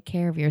to take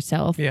care of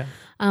yourself. Yeah.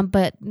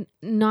 But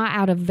not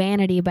out of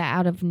vanity, but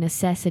out of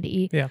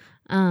necessity. Yeah.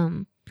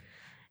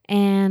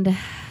 And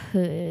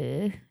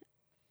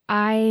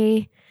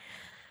I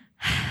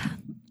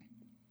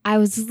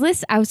was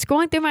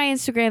scrolling through my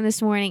Instagram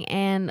this morning,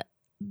 and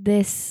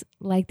these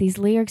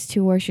lyrics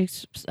to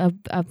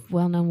a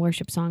well-known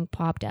worship song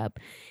popped up,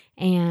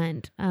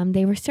 and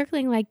they were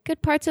circling like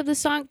good parts of the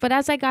song. But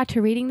as I got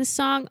to reading the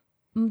song,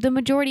 the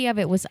majority of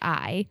it was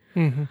I.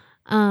 Mm-hmm.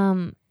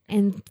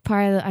 And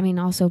part of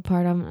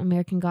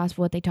American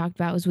Gospel, what they talked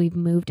about was we've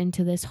moved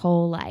into this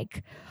whole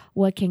like,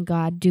 what can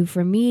God do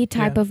for me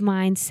type of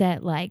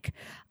mindset. Like,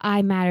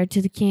 I matter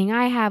to the King.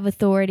 I have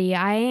authority.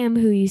 I am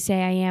who you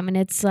say I am. And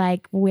it's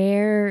like,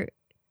 why?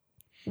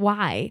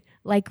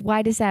 Like,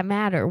 why does that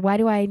matter? Why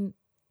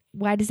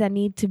does that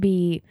need to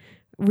be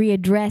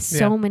readdressed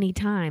so many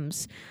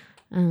times?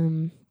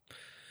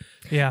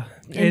 Yeah.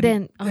 And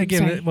then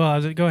again,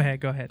 go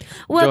ahead.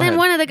 Well, Go then ahead.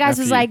 one of the guys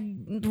After was you. like,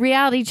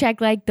 reality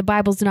check, like, the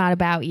Bible's not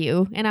about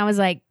you. And I was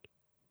like,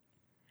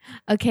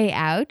 okay,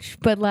 ouch.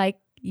 But like,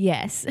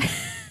 yes.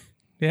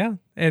 Yeah.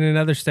 And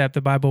another step,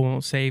 the Bible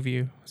won't save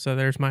you. So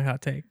there's my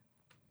hot take.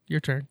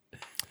 Your turn.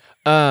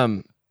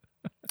 The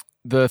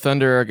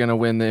Thunder are gonna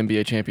win the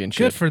NBA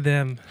championship. Good for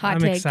them. Hot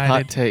I'm take. excited.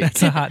 Hot take.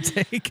 That's a hot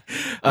take.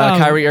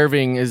 Kyrie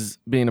Irving is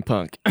being a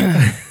punk.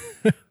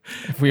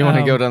 If we want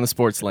to go down the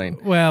sports lane.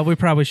 Well, we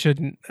probably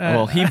shouldn't.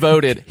 Well, he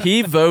voted.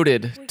 He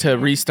voted to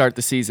restart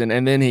the season,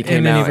 and then he came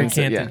and then out he and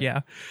said, recanted. Yeah.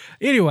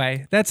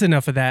 Anyway, that's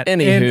enough of that.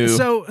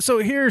 Anywho. And so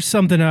here's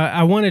something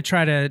I want to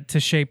try to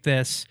shape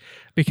this,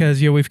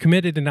 because we've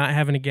committed to not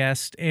having a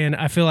guest, and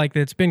I feel like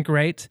it's been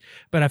great,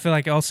 but I feel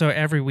like also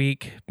every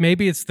week,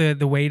 maybe it's the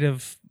weight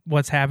of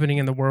what's happening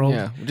in the world.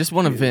 Yeah, just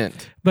one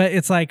event. But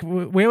it's like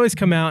we always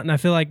come out, and I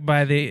feel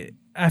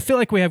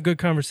like we have good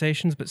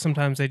conversations, but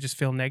sometimes they just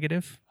feel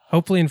negative.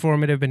 Hopefully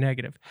informative, but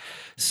negative.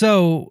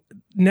 So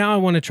now I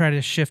want to try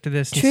to shift to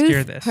this and steer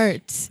Truth this.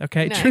 hurts.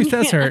 Okay, No, truth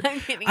does hurt. I'm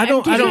kidding. I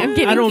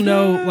don't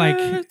know. Like,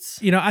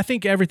 Hurts. I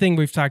think everything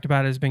we've talked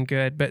about has been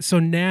good, but so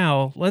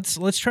now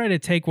let's try to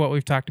take what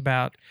we've talked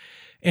about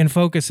and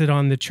focus it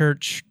on the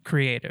church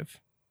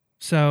creative.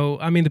 So,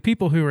 I mean, the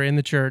people who are in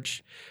the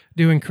church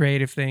doing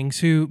creative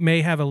things, who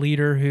may have a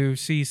leader who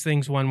sees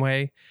things one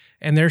way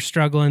and they're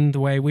struggling the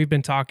way we've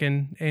been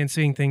talking and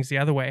seeing things the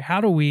other way.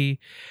 How do we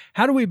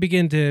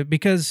begin to,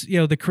 because,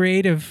 the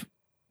creative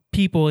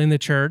people in the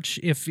church,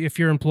 if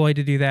you're employed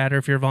to do that, or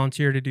if you're a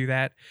volunteer to do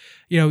that,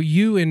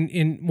 you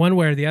in one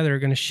way or the other are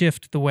going to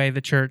shift the way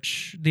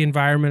the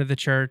environment of the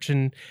church,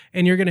 and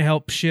you're going to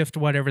help shift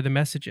whatever the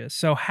message is.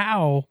 So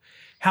how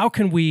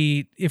can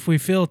we, if we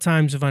feel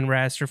times of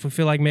unrest, or if we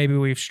feel like maybe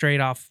we've strayed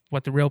off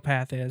what the real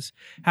path is,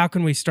 how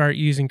can we start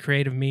using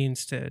creative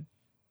means to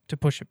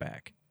push it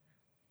back?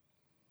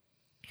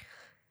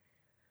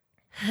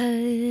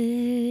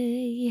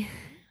 Hey.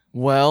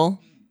 Well,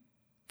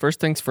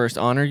 first things first,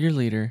 honor your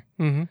leader.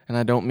 Mm-hmm. And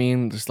I don't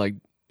mean just like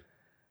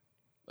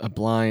a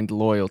blind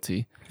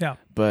loyalty. Yeah.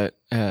 But,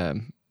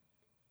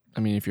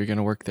 if you're going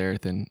to work there,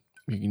 then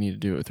you need to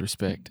do it with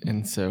respect.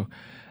 And so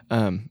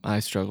I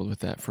struggled with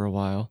that for a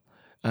while.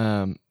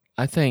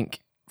 I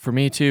think for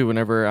me too,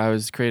 whenever I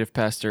was creative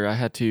pastor, I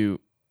had to,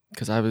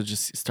 because I would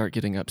just start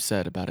getting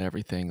upset about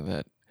everything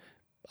that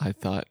I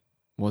thought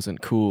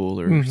wasn't cool,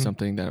 or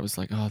something that was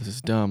like, oh, this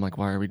is dumb. Like,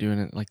 why are we doing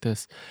it like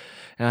this?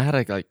 And I had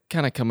to like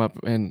kind of come up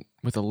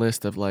with a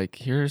list of like,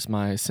 here's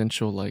my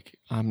essential, like,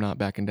 I'm not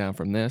backing down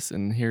from this.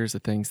 And here's the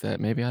things that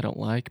maybe I don't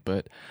like,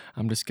 but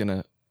I'm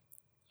going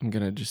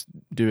to just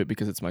do it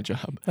because it's my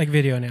job. Like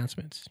video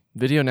announcements.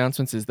 Video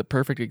announcements is the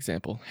perfect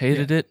example.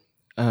 Hated it.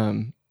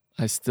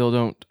 I still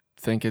don't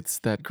think it's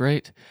that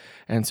great.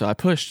 And so I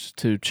pushed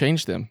to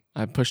change them.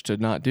 I pushed to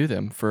not do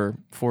them for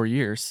 4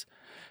 years.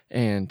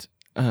 And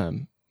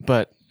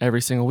but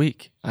every single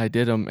week I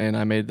did them and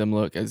I made them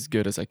look as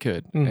good as I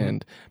could Mhm.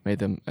 and made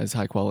them as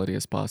high quality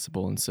as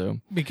possible. And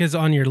so, Because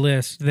on your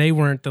list, they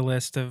weren't the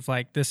list of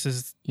like, this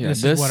is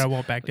what I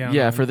won't back down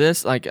yeah, on. for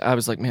this, like, I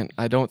was like, man,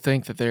 I don't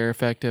think that they're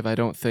effective. I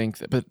don't think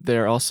that, but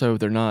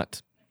they're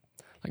not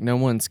like, no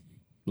one's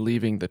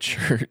leaving the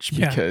church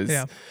Yeah, because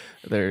yeah.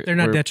 they're They're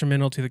not we're-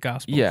 detrimental to the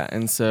gospel. Yeah,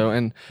 and so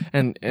and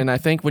I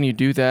think when you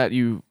do that,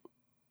 you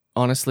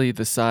honestly,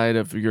 the side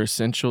of your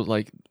essential,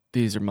 like,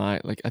 these are my,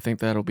 like, I think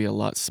that'll be a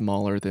lot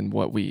smaller than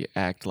what we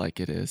act like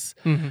it is.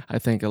 Mhm. I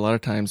think a lot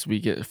of times we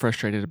get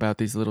frustrated about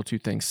these little two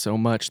things so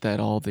much that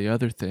all the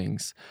other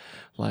things,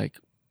 like,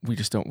 we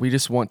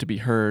just want to be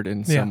heard in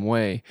Yeah. some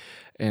way.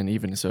 And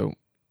even so,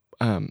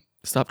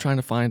 stop trying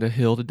to find a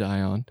hill to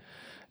die on,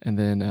 and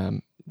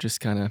then just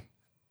kind of,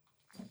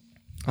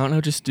 I don't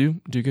know, just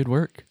do good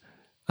work.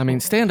 I mean,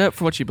 stand up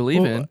for what you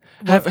believe Well,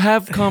 in.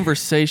 Have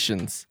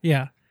conversations.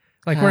 Yeah.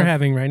 Like we're Have-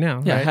 having right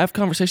now. Yeah, right? have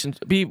conversations.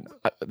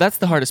 That's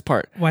the hardest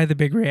part. Why the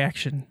big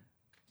reaction?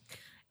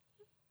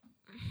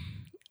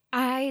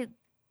 I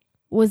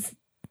was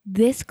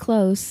this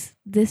close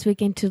this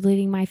weekend to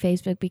deleting my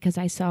Facebook because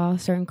I saw a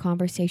certain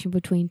conversation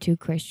between two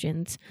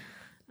Christians,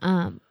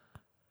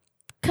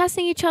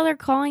 cussing each other,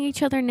 calling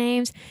each other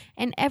names,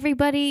 and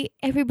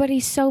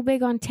everybody's so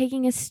big on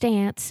taking a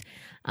stance.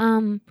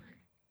 And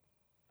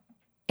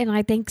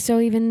I think so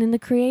even in the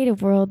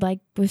creative world,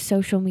 like with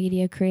social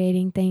media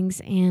creating things,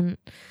 and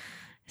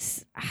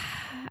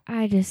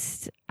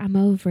I'm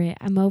over it.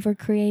 I'm over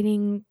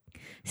creating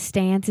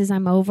stances.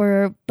 I'm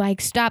over,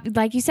 like,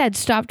 like you said,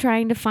 stop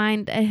trying to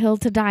find a hill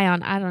to die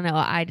on. I don't know.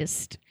 I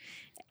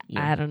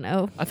don't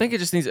know. I think it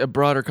just needs a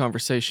broader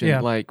conversation. Yeah.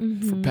 Like,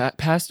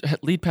 for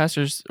lead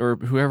pastors or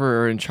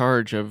whoever are in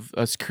charge of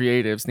us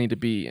creatives need to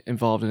be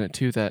involved in it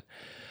too. That,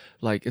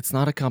 like, it's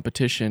not a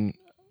competition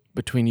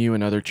between you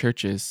and other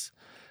churches.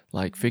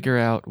 Like, figure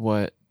out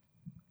what's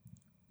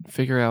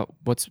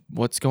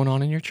going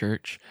on in your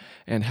church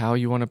and how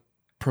you want to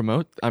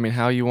promote. I mean,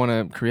 how you want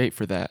to create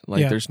for that.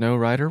 Like, Yeah. there's no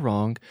right or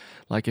wrong.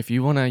 Like, if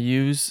you want to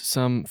use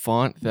some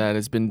font that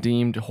has been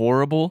deemed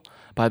horrible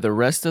by the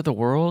rest of the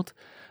world,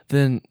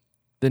 then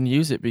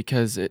use it,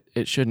 because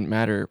it shouldn't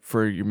matter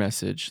for your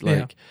message.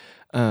 Like,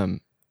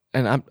 and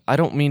I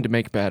don't mean to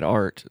make bad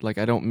art. Like,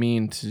 I don't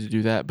mean to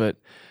do that. But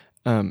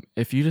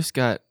if you just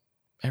got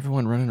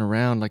everyone running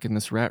around like in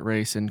this rat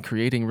race and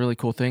creating really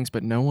cool things,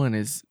 but no one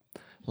is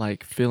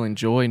like feeling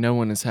joy, no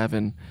one is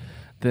having,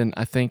 then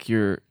I think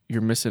you're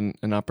missing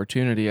an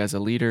opportunity as a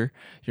leader.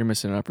 You're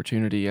missing an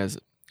opportunity as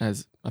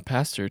a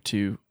pastor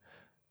to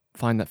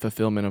find that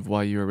fulfillment of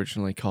why you were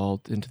originally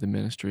called into the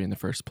ministry in the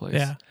first place.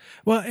 Yeah.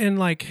 Well, and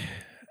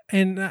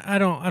I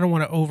don't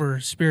want to over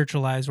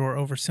spiritualize or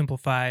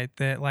oversimplify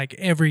that, like,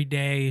 every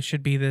day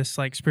should be this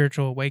like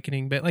spiritual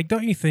awakening, but like,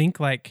 don't you think,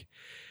 like,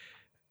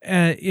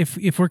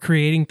 if we're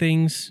creating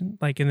things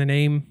like in the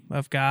name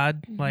of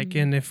God, like,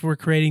 and if we're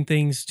creating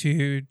things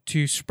to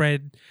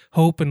spread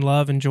hope and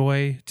love and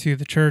joy to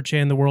the church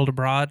and the world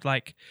abroad,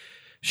 like,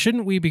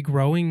 shouldn't we be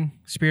growing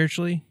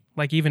spiritually?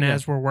 Like, even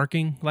as we're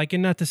working, like,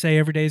 and not to say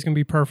every day is going to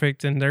be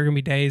perfect, and there are going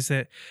to be days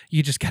that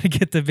you just got to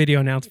get the video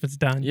announcements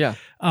done. Yeah.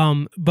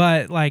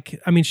 But like,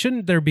 I mean,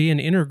 shouldn't there be an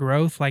inner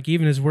growth? Like,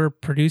 even as we're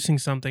producing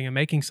something and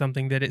making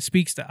something, that it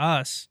speaks to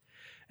us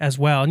as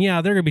well. And yeah,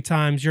 there are going to be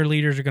times your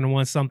leaders are going to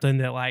want something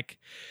that, like,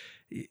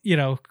 you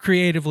know,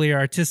 creatively or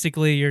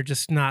artistically, you're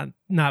just not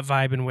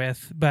vibing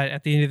with. But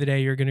at the end of the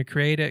day, you're going to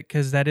create it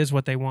because that is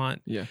what they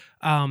want. Yeah.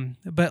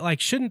 But like,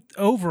 shouldn't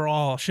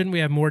we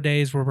have more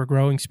days where we're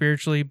growing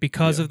spiritually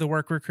because of the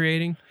work we're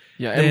creating?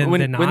 Yeah. than And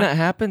when not? that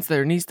happens,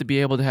 there needs to be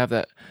able to have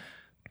that.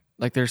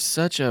 Like, there's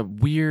such a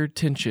weird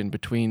tension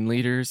between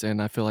leaders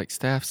and I feel like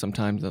staff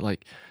sometimes, that,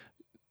 like,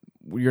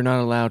 you're not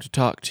allowed to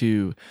talk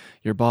to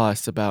your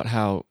boss about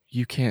how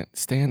you can't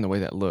stand the way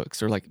that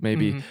looks, or like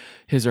maybe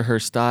his or her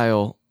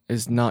style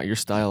is not your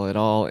style at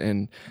all,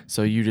 and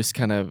so you just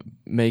kind of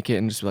make it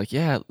and just be like,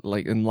 yeah,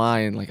 like, and lie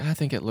and like, I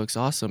think it looks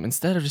awesome,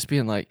 instead of just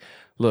being like,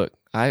 look,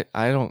 I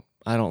don't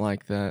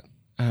like that.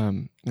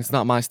 It's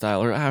not my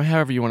style, or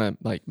however you want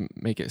to like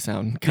make it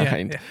sound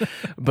kind. Yeah.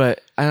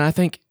 But, and I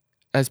think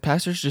as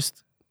pastors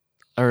just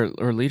or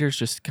leaders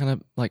just kind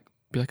of like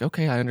be like,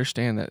 okay, I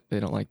understand that they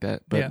don't like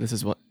that, but this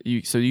is what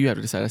you have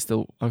to decide. I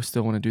still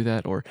want to do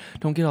that, or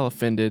don't get all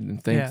offended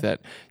and think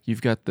that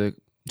you've got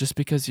just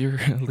because you're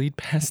a lead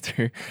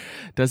pastor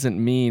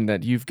doesn't mean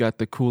that you've got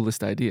the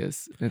coolest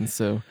ideas. And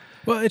so,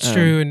 well, it's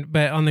true,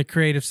 but on the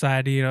creative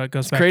side, you know, it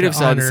goes back creative to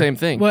side, honor. the same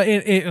thing. Well,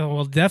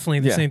 well, definitely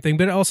the same thing,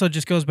 but it also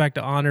just goes back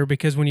to honor,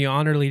 because when you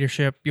honor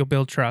leadership, you'll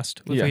build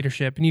trust with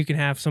leadership, and you can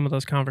have some of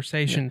those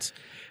conversations.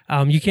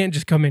 You can't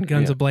just come in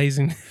guns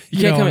a-blazing. You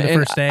can't come on the in.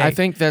 first day. I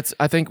think that's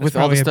with all the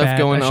probably stuff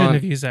going I on. shouldn't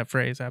have used that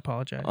phrase. I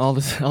apologize. All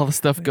the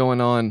stuff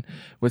going on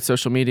with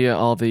social media,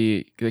 all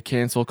the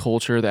cancel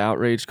culture, the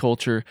outrage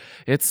culture,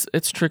 it's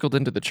trickled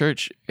into the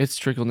church. It's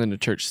trickled into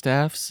church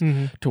staffs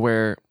to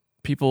where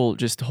people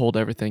just hold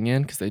everything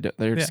in because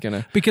they're just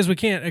gonna, because we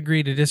can't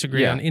agree to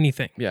disagree on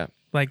anything. Yeah.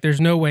 Like,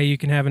 there's no way you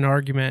can have an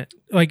argument.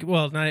 Like,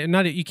 well,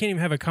 not you can't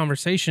even have a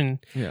conversation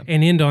Yeah.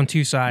 and end on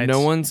two sides.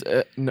 No one's.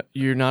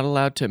 You're not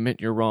allowed to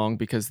admit you're wrong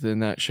because then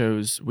that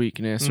shows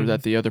weakness or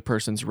that the other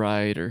person's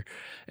right.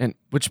 And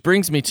which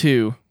brings me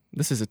to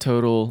this is a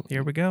total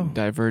Here we go.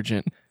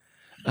 Divergent.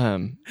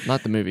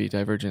 Not the movie.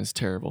 Divergent is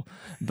terrible,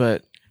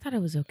 but I thought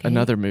it was okay.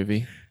 another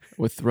movie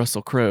with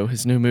Russell Crowe,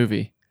 his new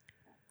movie.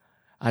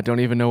 I don't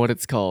even know what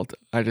it's called.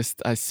 I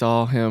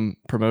saw him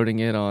promoting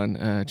it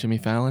on Jimmy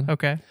Fallon.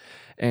 Okay.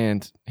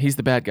 And he's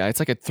the bad guy. It's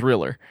like a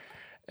thriller.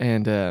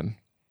 And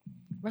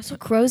Russell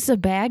Crowe's the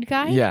bad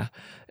guy? yeah.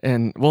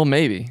 And well,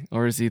 maybe.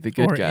 Or is he the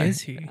good Or guy?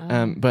 is he?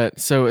 But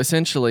so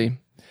essentially,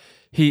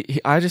 he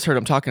I just heard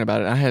him talking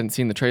about it. I hadn't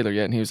seen the trailer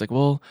yet. And he was like,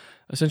 well,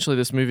 essentially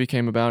this movie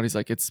came about. He's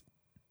like, it's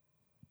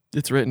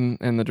written.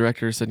 And the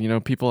director said,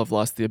 people have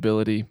lost the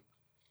ability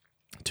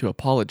to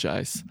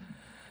apologize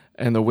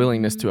and the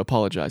willingness to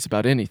apologize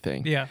about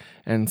anything. Yeah.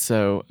 And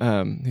so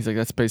he's like,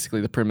 that's basically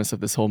the premise of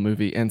this whole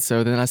movie. And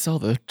so then I saw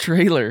the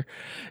trailer.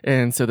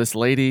 And so this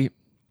lady,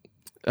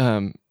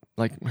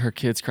 like her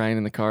kid's crying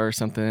in the car or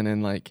something.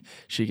 And like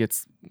she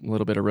gets a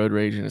little bit of road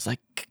rage and it's like,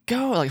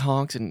 go, like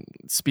honks and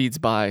speeds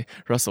by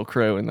Russell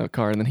Crowe in the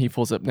car. And then he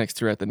pulls up next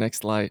to her at the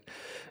next light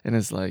and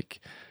is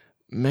like,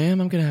 ma'am,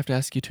 I'm going to have to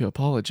ask you to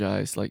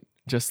apologize. Like,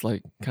 just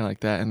like kind of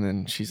like that. And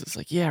then she's just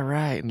like, yeah,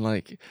 right. And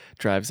like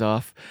drives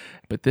off.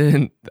 But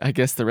then I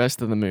guess the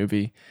rest of the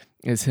movie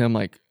is him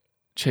like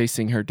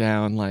chasing her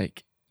down,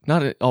 like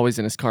not always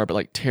in his car, but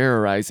like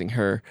terrorizing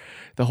her.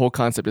 The whole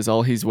concept is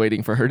all he's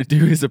waiting for her to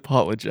do is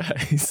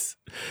apologize.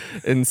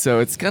 And so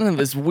it's kind of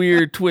this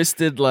weird,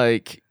 twisted,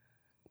 like,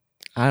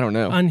 I don't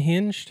know.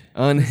 Unhinged.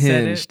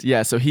 Unhinged.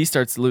 Yeah. So he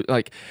starts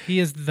like, He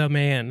is the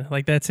man.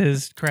 Like, that's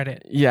his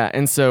credit. yeah.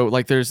 And so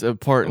like there's a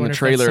part in the That's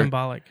trailer.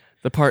 symbolic.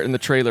 The part in the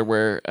trailer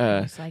where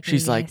Most likely,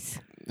 she's like,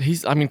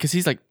 yes. because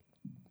he's like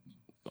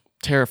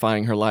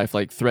terrifying her life,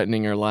 like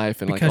threatening her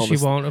life, and Because like all she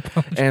this. won't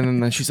apologize.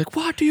 And then she's like,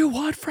 "What do you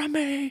want from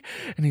me?"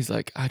 And he's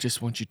like, "I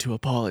just want you to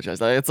apologize."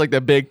 Like, it's like the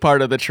big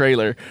part of the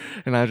trailer,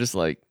 and I was just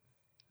like,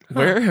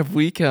 "Where have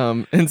we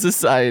come in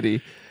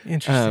society?"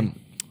 Interesting.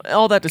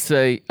 All that to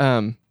say,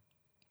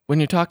 when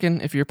you're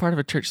talking, if you're part of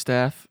a church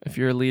staff, if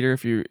you're a leader,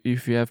 if you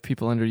have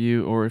people under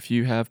you, or if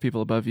you have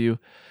people above you,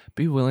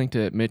 be willing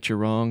to admit you're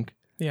wrong.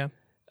 Yeah.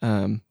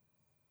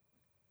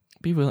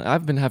 Be willing.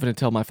 I've been having to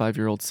tell my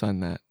 5-year-old son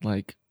that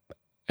like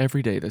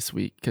every day this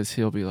week because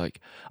he'll be like,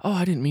 "Oh,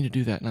 I didn't mean to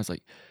do that," and I was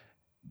like,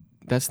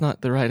 "That's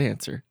not the right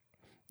answer.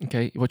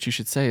 Okay, what you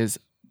should say is,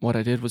 what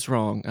I did was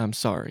wrong. I'm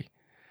sorry.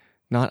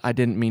 Not, I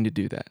didn't mean to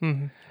do that."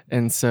 Mm-hmm.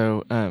 And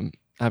so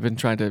I've been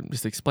trying to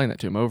just explain that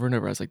to him over and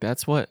over. I was like,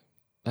 that's what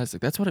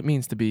it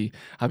means to be.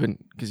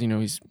 Because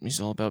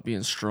he's all about being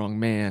a strong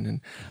man,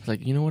 and I was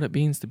like, what it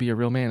means to be a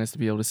real man is to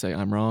be able to say,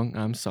 I'm wrong,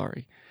 I'm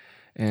sorry.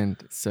 And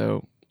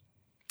so,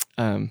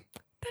 That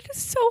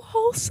is so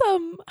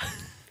wholesome.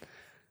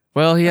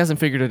 well, he hasn't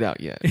figured it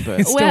out yet, but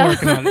It's still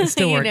working on it. It's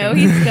still working on it.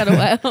 He's got a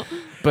while.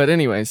 but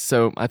anyways,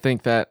 so I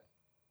think that,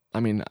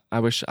 I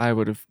wish I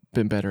would have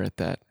been better at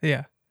that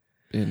Yeah.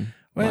 in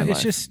Well, my it's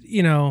life. just,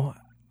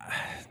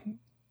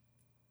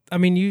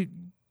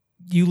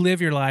 you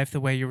live your life the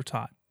way you were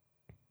taught.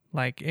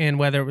 Like, and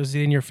whether it was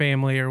in your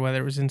family or whether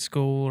it was in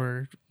school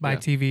or by Yeah.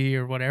 TV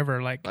or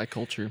whatever, like by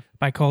culture.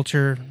 by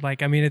culture,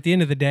 like, at the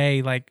end of the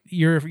day, like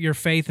your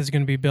faith is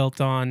going to be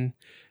built on,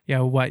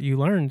 what you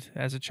learned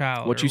as a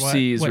child. What or you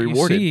see is what you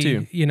rewarded, see,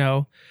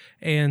 too.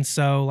 And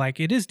so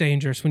like, it is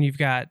dangerous when you've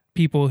got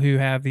people who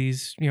have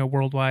these,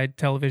 worldwide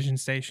television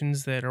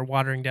stations that are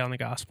watering down the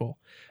gospel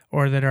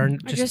or that are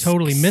just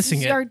totally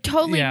missing it. Or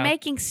totally Yeah.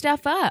 making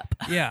stuff up.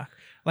 Yeah.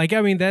 Like,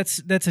 that's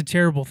a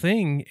terrible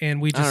thing.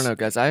 And we just, I don't know,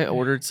 guys. I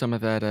ordered some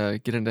of that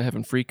Get Into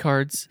Heaven free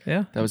cards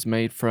Yeah. that was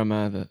made from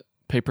the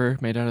paper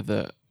made out of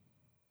the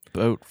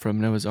boat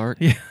from Noah's Ark.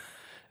 Yeah.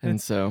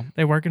 And so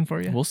They working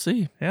for you? we'll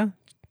see. Yeah.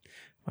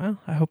 Well,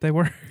 I hope they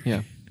were.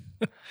 Yeah.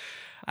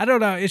 I don't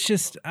know. It's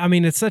just,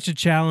 it's such a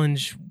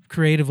challenge,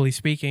 creatively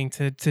speaking,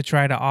 to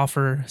try to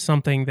offer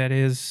something that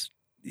is,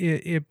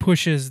 it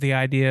pushes the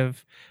idea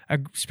of a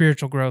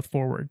spiritual growth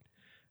forward,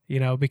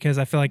 because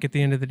I feel like at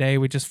the end of the day,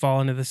 we just fall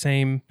into the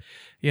same,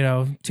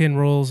 10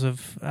 rules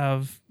of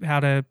how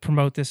to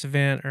promote this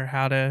event or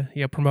how to,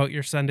 promote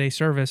your Sunday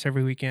service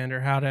every weekend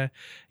or how to,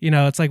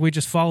 it's like we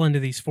just fall into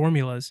these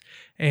formulas.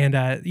 And,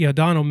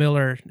 Donald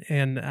Miller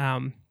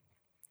and,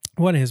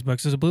 one of his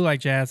books is a Blue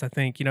Like Jazz, I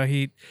think.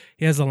 He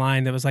has a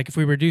line that was like, if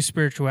we reduce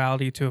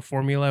spirituality to a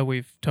formula,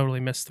 we've totally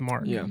missed the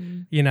mark. Yeah.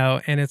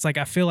 And it's like,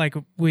 I feel like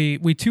we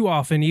too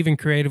often, even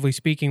creatively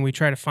speaking, we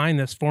try to find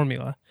this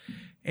formula.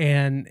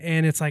 And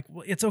it's like,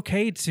 well, it's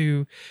okay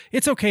to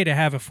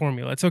have a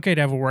formula. It's okay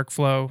to have a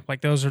workflow. Like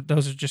those are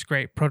just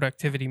great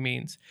productivity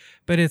means.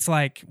 But it's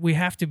like we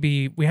have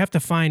to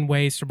find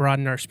ways to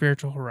broaden our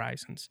spiritual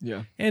horizons.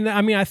 Yeah. And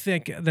I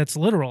think that's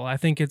literal. I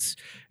think it's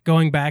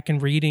going back and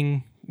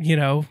reading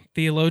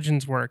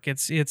theologians' work.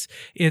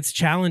 It's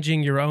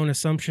challenging your own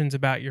assumptions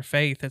about your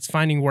faith. It's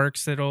finding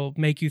works that'll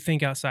make you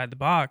think outside the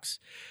box.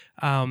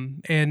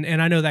 And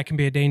I know that can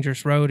be a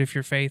dangerous road if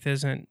your faith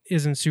isn't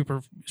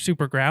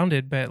super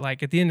grounded. But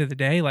like at the end of the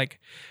day, like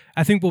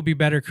I think we'll be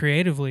better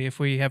creatively if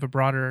we have a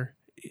broader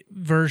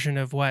version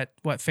of what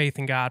faith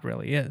in God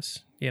really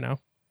is.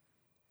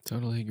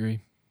 Totally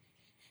agree.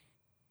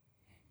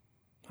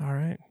 All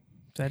right,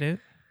 is that it?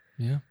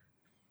 Yeah.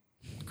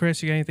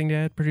 Chris, you got anything to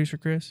add, producer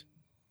Chris?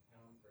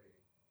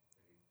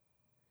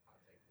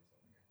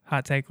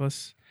 Hot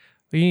tankless.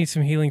 Well, you need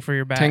some healing for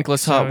your back.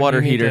 Tankless hot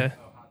water heater.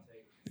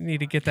 You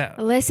need to get that.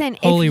 Listen,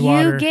 holy if you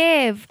water.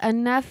 give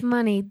enough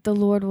money, the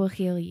Lord will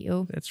heal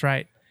you. That's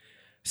right.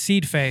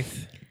 Seed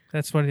faith.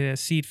 That's what it is.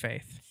 Seed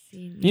faith.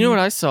 You know what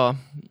I saw?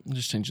 I'm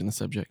just changing the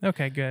subject.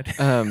 Okay, good.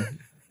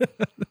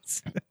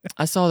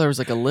 I saw there was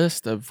like a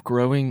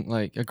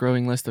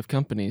growing list of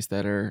companies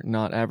that are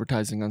not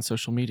advertising on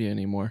social media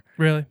anymore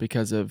Really?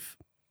 because of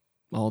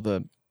all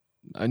the,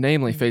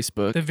 namely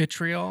Facebook. The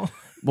vitriol.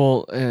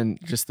 Well, and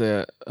just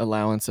the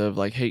allowance of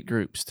like hate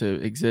groups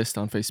to exist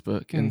on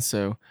Facebook, and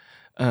so,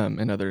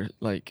 and other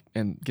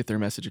and get their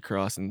message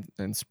across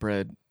and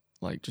spread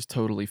like just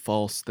totally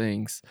false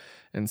things,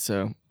 and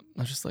so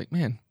I was just like,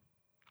 man,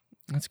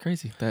 that's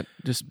crazy. That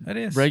is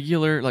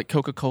regular like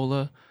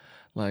Coca-Cola,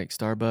 like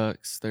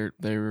Starbucks,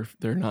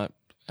 they're not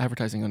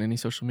advertising on any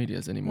social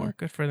medias anymore. Well,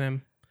 good for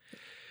them.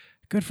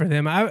 Good for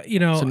them.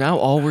 So now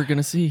all we're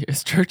gonna see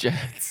is church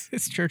ads.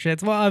 It's church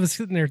ads. Well, I was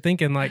sitting there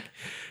thinking like.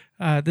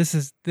 This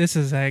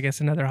is I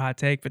guess another hot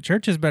take, but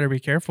churches better be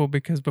careful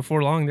because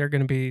before long they're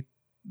going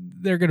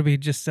to be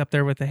just up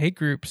there with the hate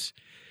groups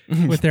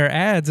with their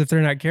ads if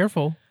they're not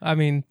careful. I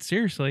mean,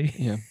 seriously.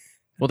 Yeah.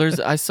 Well,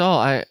 I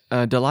saw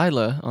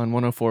Delilah on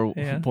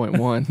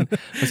 104.1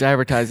 was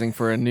advertising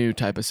for a new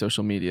type of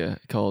social media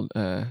called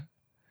I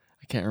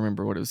can't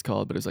remember what it was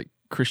called, but it was like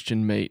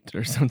Christian Mate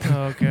or something.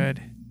 Oh,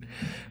 good.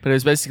 But it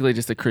was basically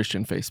just a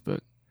Christian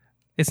Facebook.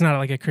 It's not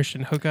like a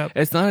Christian hookup.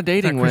 It's not a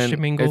dating one.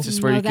 Christian mingle. It's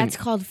just where you that's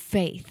called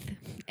Faith.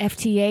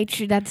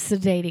 FTH, that's the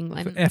dating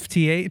one.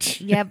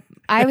 FTH. Yep.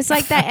 I was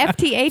like that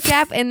FTH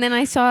app, and then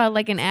I saw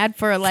like an ad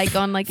for like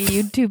on like a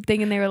YouTube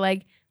thing, and they were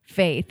like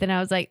Faith, and I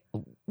was like,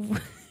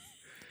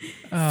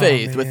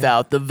 faith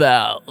without the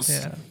vowels.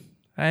 Yeah.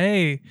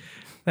 Hey,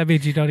 that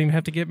means you don't even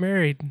have to get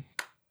married.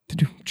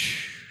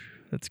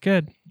 That's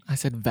good. I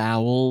said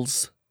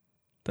vowels.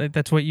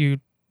 That's what your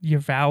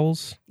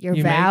vowels. Your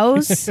you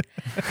vows?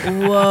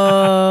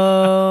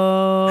 Whoa.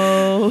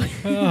 Oh,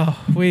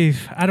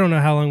 I don't know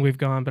how long we've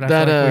gone, but I feel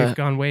like we've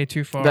gone way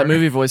too far. That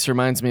movie voice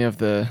reminds me of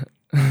the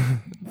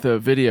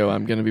video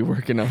I'm going to be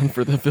working on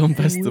for the film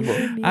festival.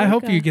 I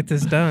hope you get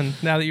this done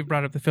now that you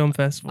brought up the film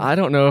festival. I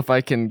don't know if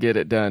I can get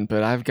it done,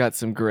 but I've got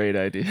some great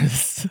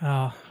ideas. Oh,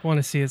 I want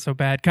to see it so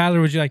bad.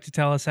 Kyler, would you like to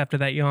tell us after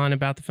that yawn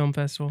about the film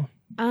festival?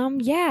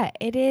 Yeah,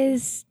 it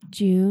is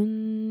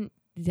June.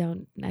 I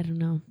don't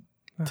know.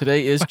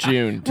 Today is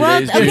June. Well,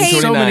 Today's June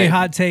 29th. So many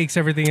hot takes,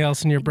 everything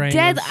else in your brain.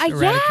 Yeah,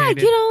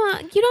 eradicated.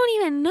 you don't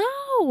even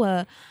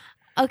know.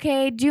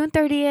 Okay, June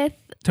 30th.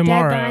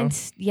 Tomorrow.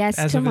 Deadlines. Yes,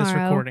 as tomorrow. of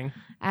this recording.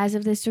 As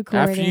of this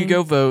recording. After you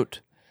go vote.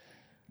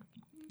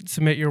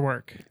 Submit your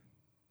work.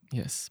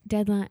 Yes.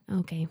 Deadline.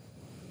 Okay.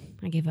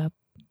 I give up.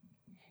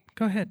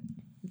 Go ahead.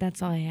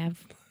 That's all I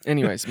have.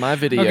 Anyways, my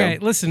video. Okay,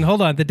 listen,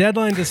 hold on. The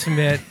deadline to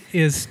submit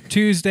is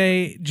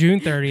Tuesday,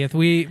 June 30th.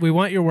 We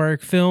want your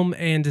work, film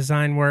and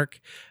design work.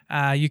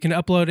 You can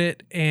upload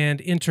it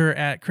and enter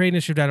at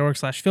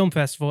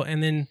createinitiative.org/filmfestival.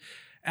 And then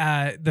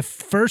the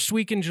first full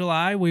week of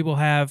July, we'll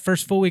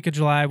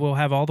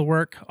have all the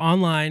work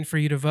online for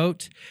you to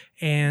vote.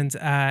 And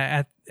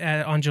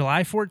on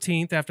July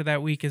 14th, after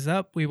that week is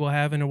up, we will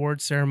have an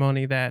awards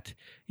ceremony that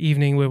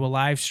evening. We will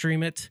live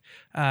stream it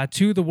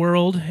to the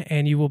world,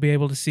 and you will be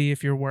able to see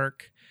if your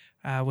work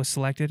was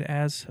selected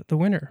as the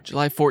winner.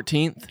 July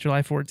 14th?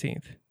 July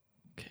 14th.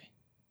 Okay.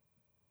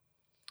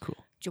 Cool.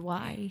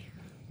 July.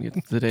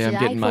 The day I'm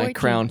getting my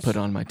crown put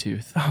on my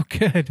tooth. Oh,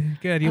 good.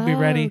 You'll be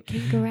ready.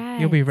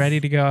 Congrats. You'll be ready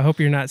to go. I hope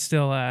you're not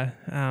still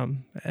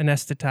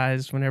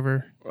anesthetized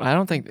whenever. I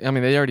don't think,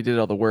 they already did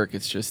all the work.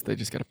 It's just, they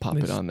just got to pop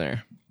it on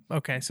there.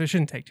 Okay, so it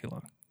shouldn't take too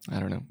long. I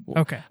don't know.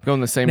 Okay. I'm going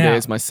the same Now, day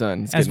as my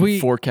son. He's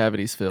getting 4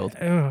 cavities filled.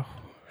 Oh,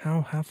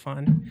 how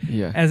fun.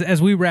 Yeah.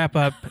 As we wrap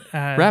up.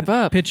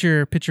 Pitch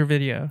your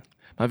video.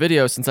 My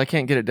video, since I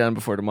can't get it done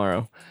before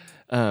tomorrow,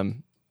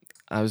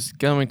 I was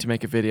going to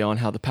make a video on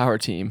how the power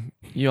team.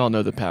 You all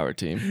know the power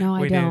team. No,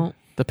 I don't.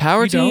 The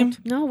power team?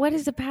 Don't? No, what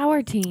is the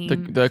power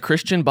team? The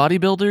Christian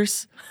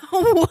bodybuilders?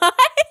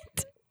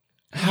 What?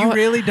 You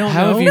really don't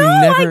how know? Have you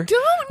No, never, I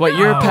don't What,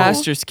 you're a know.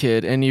 pastor's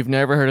kid and you've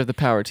never heard of the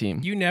power team?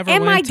 You never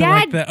And went my to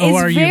like dad the is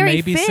ORU very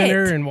Maybe fit.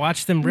 Center and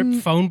watched them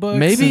rip phone books?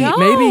 Maybe No.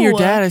 your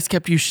dad has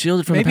kept you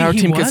shielded from Maybe the power he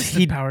team was because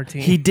the power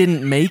team. he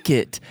didn't make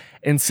it.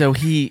 And so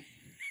he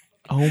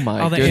Oh my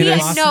All the goodness.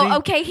 animosity. No,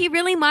 okay, he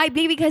really might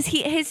be because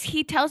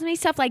he tells me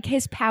stuff like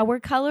his power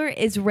color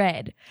is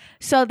red.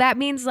 So that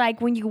means like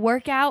when you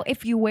work out,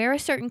 if you wear a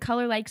certain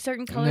color, like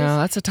certain colors. No,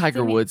 that's a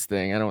Tiger I mean- Woods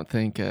thing. I don't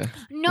think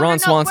No, Ron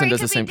Swanson where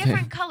does it the could same be thing.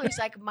 different colors.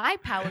 Like my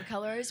power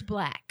color is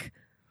black.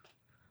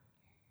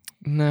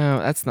 No,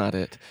 that's not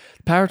it.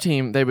 Power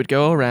team, they would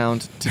go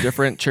around to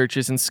different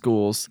churches and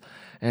schools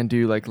and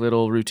do like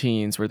little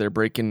routines where they're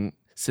breaking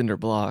cinder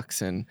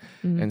blocks and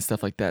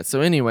stuff like that.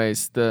 So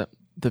anyways, the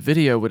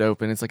video would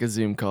open. It's like a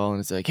Zoom call and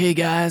it's like, "Hey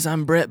guys,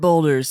 I'm Brett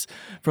Boulders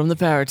from the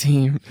power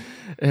team."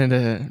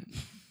 And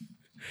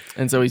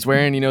so he's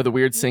wearing, the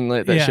weird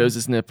singlet that Yeah. shows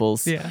his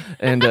nipples. Yeah.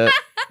 And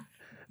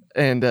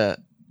and I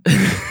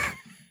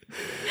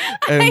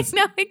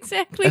know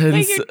exactly and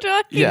what so- you're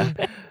talking yeah.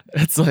 about.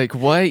 It's like,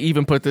 why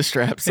even put the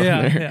straps on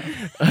Yeah, there?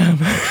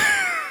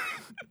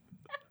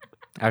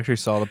 I actually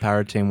saw the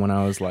power team when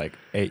I was like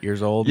 8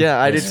 years old. Yeah,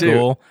 I at did too.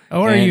 school.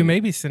 Or are And- you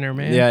maybe center,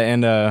 man? Yeah,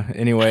 and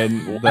anyway,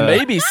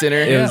 Maybe center.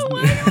 It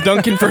was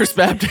Duncan First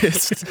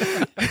Baptist.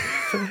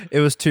 it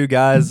was two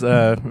guys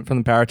from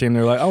the power team. They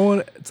were like, "I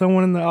want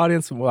someone in the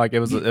audience." Like it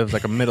was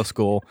like a middle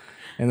school,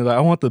 and they're like,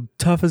 "I want the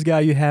toughest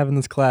guy you have in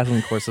this class." And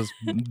of course, this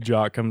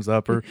jock comes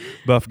up or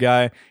buff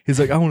guy. He's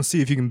like, "I want to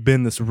see if you can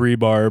bend this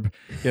rebarb."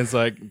 And it's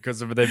like because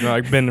they've been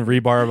like bending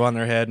rebarb on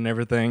their head and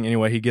everything.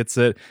 Anyway, he gets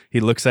it.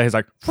 He looks at it. He's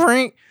like,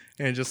 "Frank."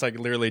 And just like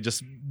literally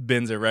just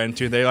bends it right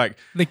into. They like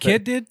The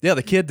kid did? Yeah,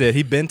 the kid did.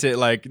 He bent it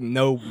like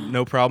no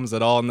problems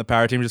at all. And the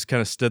power team just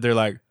kind of stood there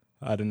like,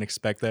 I didn't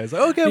expect that. It's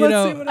like, okay, You let's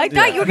know, see what I do.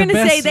 thought you were The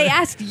gonna say best- they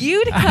asked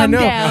you to I come know.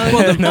 down.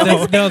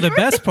 Well, No. the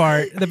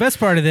best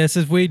part of this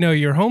is we know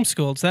you're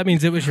homeschooled, so that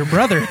means it was your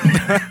brother.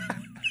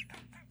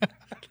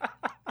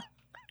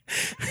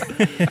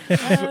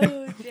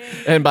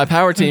 And by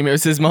power team, it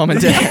was his mom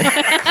and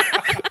dad.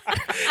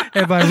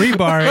 And by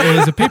rebar, it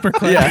was a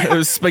paperclip. Yeah, it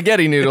was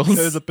spaghetti noodles.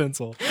 It was a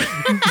pencil.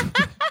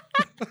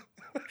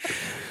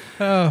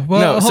 Well,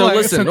 No, so hold on.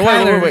 listen. So wait.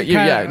 Kyler-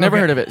 Yeah, never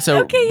heard of it.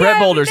 So Okay, Brett yeah,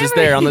 Boulders we've is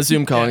never- there on the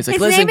Zoom call, and he's like,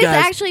 His "Listen, name guys."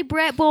 is actually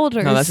Brett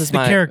Boulders. No, this is the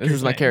my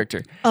character's my name.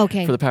 character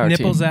okay. for the power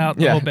Nipples team. out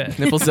a Yeah, little bit.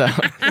 Nipples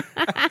out.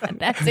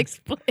 That's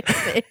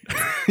explicit.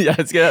 Yeah,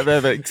 it's got to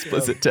have an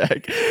explicit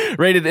tag.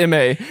 Rated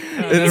MA.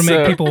 That'll It's,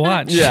 make people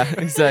watch. Yeah,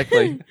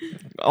 exactly.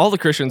 All the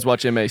Christians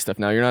watch MA stuff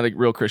now. You're not a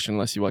real Christian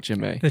unless you watch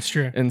MA. That's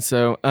true.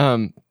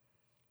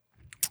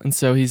 And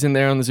so he's in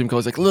there on the Zoom call.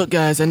 He's like, "Look,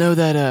 guys, I know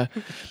that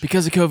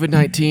because of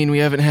COVID-19, we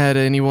haven't had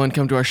anyone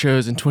come to our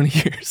shows in 20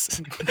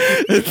 years."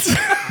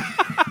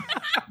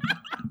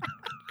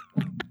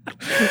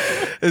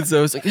 And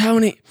so it's like, how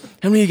many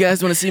of you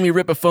guys want to see me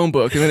rip a phone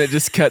book? And then it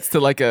just cuts to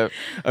like a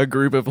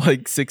group of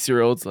like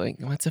 6-year-olds like,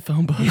 "What's a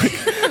phone book?"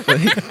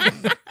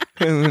 Like,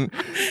 and then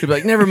he'd be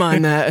like, "Never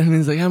mind that." And then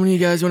he's like, "How many of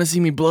you guys want to see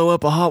me blow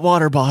up a hot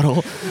water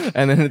bottle?"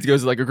 And then it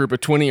goes to like a group of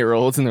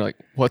 20-year-olds and they're like,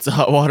 "What's a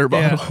hot water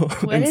Yeah. bottle?"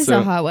 What And is so-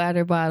 a hot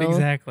water bottle?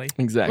 Exactly.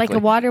 Exactly. Like a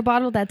water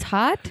bottle that's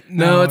hot?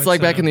 No, it's like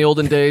back in the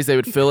olden days, they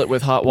would fill it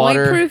with hot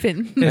water. Point proven.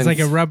 It's and- like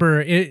a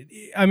rubber.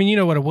 I mean, you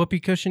know what a whoopee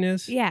cushion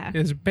is? Yeah.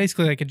 It's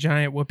basically like a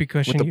giant whoopee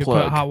cushion. With a You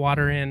plug. put hot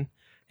water in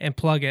and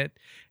plug it,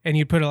 and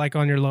you put it like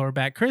on your lower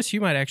back. Chris,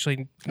 you might actually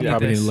need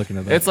Probably need this. to look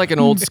into that. It's like an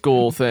old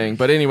school thing.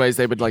 But anyways,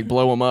 they would like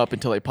blow them up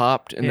until they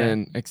popped, and Yeah.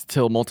 then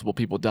until multiple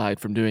people died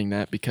from doing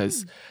that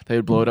because they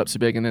would blow it up so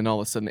big, and then all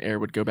of a sudden air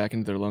would go back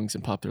into their lungs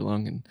and pop their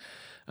lung.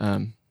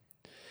 And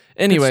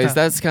anyways, stuff.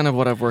 that's kind of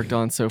what I've worked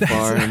on so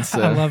far. And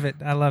so I love it.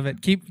 I love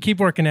it. Keep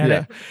working at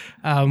Yeah.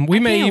 it. We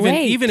may can't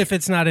wait. even if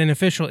it's not an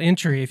official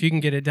entry, if you can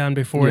get it done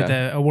before Yeah.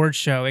 the awards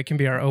show, it can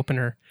be our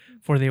opener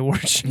for the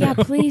awards show. Yeah,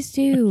 please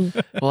do.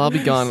 well, I'll be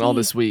gone all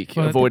this week,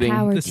 Well, the avoiding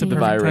power This is the team. the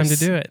perfect virus time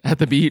to do it. at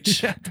the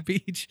beach. At the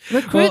beach.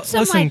 Recruit Well, some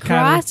listen, like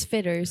Kyler.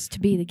 CrossFitters to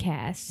be the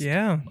cast.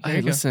 Yeah. There Hey,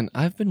 you go. listen,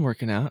 I've been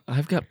working out.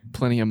 I've got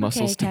plenty of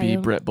muscles to be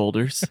Kyle. Brett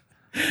Boulders.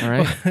 All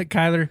right.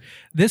 Kyler,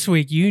 this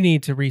week you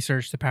need to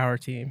research the power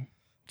team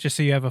just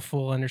so you have a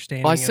full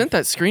understanding. Well, I sent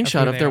that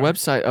screenshot who of they their are.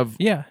 website of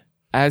Yeah.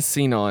 As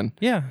Seen On,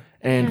 Yeah.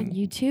 On and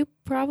YouTube,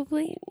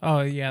 probably.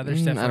 Oh yeah. There's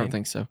definitely. I don't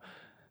think so.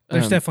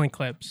 There's Um, definitely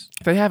clips.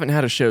 They haven't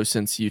had a show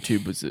since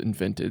YouTube was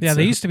invented. Yeah, so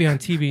they used to be on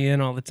TBN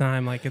all the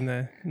time, like in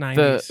the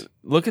 90s.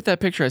 look at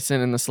that picture I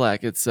sent in the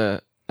Slack. It's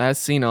As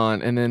Seen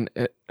On, and then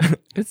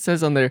it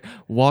says on there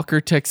Walker,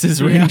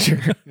 Texas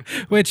Ranger.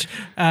 Which,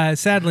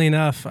 sadly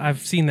enough, I've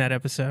seen that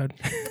episode.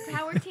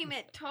 Power team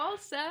at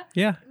Tulsa,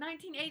 Yeah.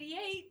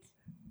 1988.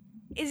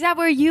 Is that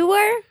where you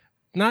were?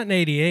 Not in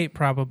 88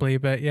 probably,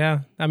 but yeah.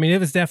 I mean, it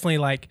was definitely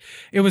like,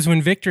 it was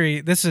when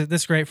Victory, this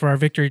is great for our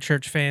Victory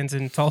Church fans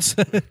in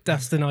Tulsa,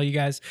 Dustin, all you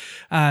guys.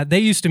 They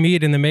used to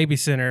meet in the Maybe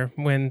Center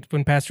when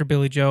Pastor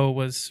Billy Joe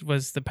was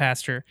the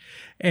pastor.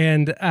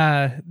 And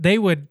they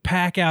would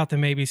pack out the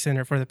Maybe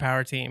Center for the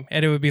power team.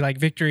 And it would be like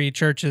Victory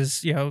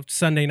Church's,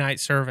 Sunday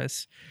night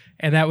service.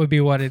 and that would be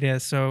what it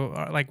is. So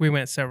like we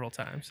went several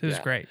times. It was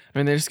Yeah. great. I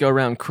mean, they just go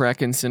around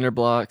cracking cinder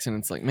blocks, and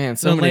it's like, man,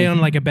 so They'll many. lay on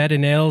like a bed of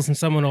nails, and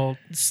someone will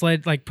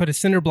put a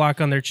cinder block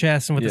on their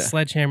chest, and with a Yeah.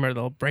 sledgehammer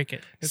they'll break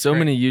it. It's so great.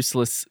 many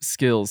useless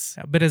skills.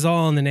 Yeah, but it's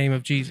all in the name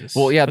of Jesus.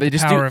 Well, yeah, for they the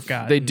just power do. of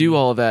God. They do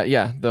all that.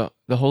 Yeah, the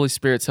Holy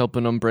Spirit's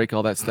helping them break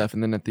all that stuff,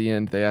 and then at the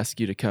end, they ask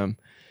you to come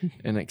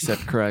and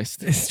accept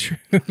Christ. It's true.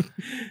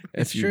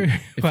 It's you- true.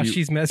 if Well, you-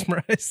 she's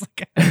mesmerized.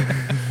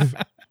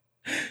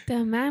 The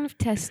amount of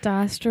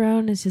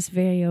testosterone is just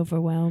very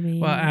overwhelming.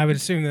 Well, I would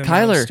assume that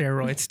Kyler.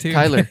 steroids too.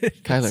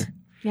 Kyler,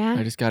 yeah.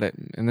 I just got it.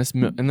 In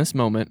this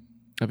moment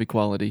of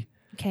equality,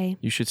 Okay.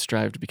 you should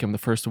strive to become the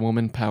first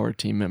woman power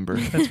team member.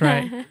 That's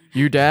right.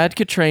 Your dad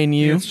could train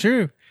you. It's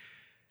true.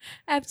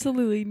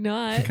 Absolutely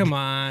not. Come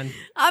on.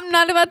 I'm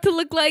not about to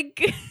look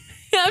like.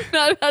 I'm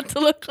not about to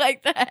look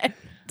like that.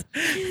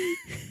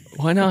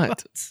 Why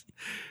not?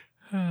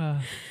 Nah.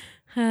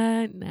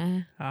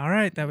 All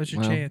right, that was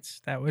your Well,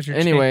 chance. That was your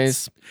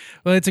Anyways, chance.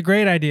 Well, it's a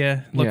great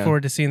idea. Look Yeah.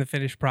 forward to seeing the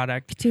finished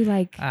product. Do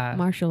like Uh,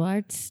 martial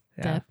arts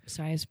yeah. stuff.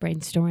 Sorry, I was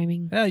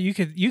brainstorming. Yeah, you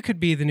could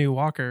be the new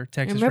Walker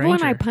Texas Remember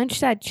Ranger. when I punched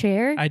that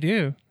chair? I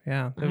do.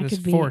 Yeah, it I was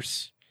could be-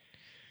 force.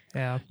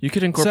 Yeah. you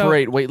could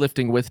incorporate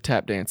weightlifting with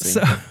tap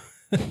dancing.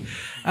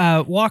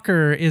 So,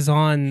 Walker is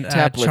on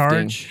Tap lifting.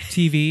 Charge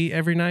TV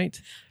every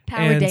night.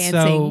 Power dancing.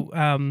 So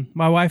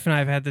my wife and I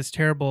have had this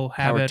terrible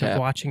habit tap. of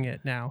watching it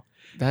now,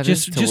 That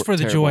is just for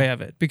the terrible. joy of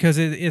it, because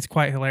it's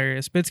quite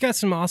hilarious. But it's got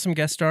some awesome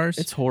guest stars.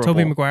 It's horrible.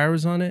 Tobey Maguire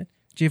was on it.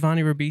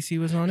 Giovanni Ribisi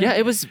was on it. Yeah,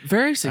 it was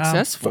very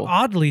successful.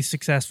 Oddly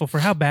successful for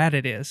how bad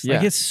it is.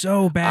 Like Yeah. it's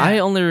so bad. I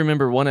only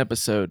remember one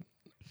episode,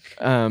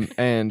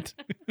 and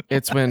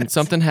it's when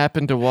something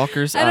happened to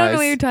Walker's I don't know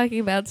what eyes. you're talking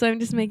about, so I'm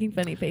just making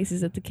funny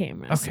faces at the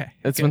camera. Okay.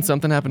 It's good. when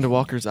something happened to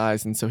Walker's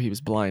eyes, and so he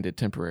was blinded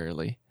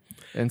temporarily,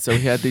 and so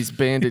he had these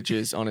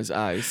bandages on his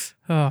eyes,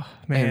 Oh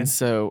man, and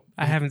so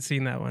I haven't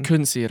seen that one.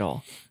 couldn't see at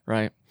all,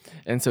 right?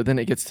 And so then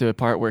it gets to a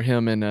part where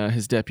him and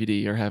his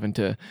deputy are having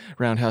to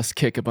roundhouse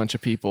kick a bunch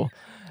of people,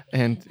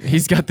 and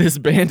he's got this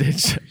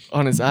bandage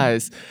on his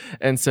eyes,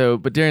 and so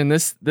but during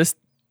this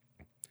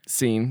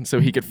scene, so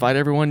he could fight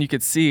everyone, you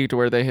could see to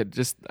where they had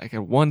just like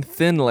a one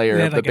thin layer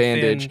They of had the like a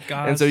thin bandage,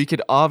 gauze. and so you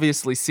could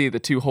obviously see the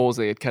two holes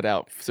they had cut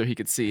out, so he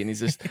could see, and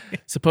he's just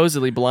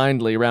supposedly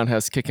blindly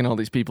roundhouse kicking all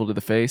these people to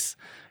the face,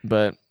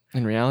 but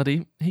in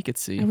reality, he could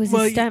see. I was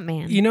Well, a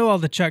stuntman. You know all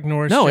the Chuck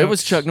Norris. No, it jokes?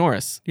 was Chuck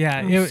Norris.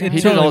 Yeah, Oh, it sorry. He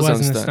did totally all his own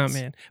wasn't a stunts.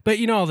 stuntman. But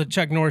you know all the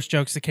Chuck Norris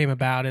jokes that came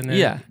about in the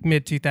Yeah.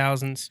 mid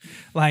 2000s.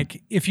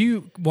 Like if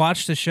you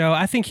watch the show,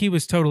 I think he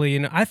was totally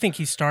in. I think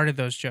he started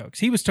those jokes.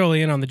 He was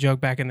totally in on the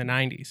joke back in the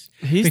 90s.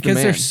 He's the because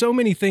man. there's so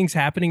many things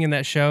happening in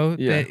that show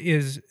Yeah. that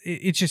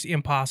it's just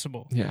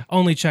impossible. Yeah.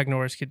 Only Chuck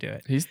Norris could do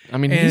it. He's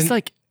And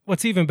like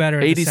What's even better,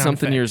 are the 80 sound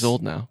something years effects.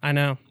 old now. I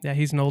know. Yeah,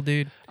 he's an old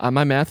dude.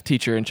 My math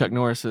teacher and Chuck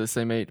Norris are the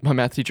same age. My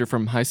math teacher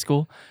from high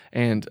school,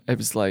 and it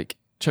was like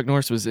Chuck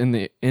Norris was in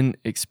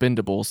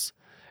Expendables,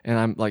 and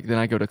I'm like, then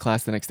I go to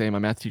class the next day, and my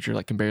math teacher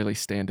like can barely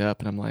stand up,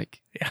 and I'm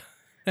like, Yeah.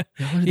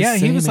 y'all are the Yeah, he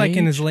same was like in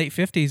age? his late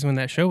 50s when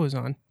that show was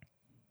on.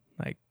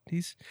 Like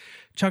he's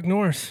Chuck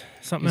Norris,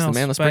 something He's the else.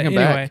 man. Let's But bring him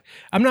anyway, back.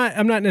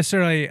 I'm not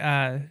necessarily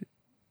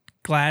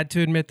glad to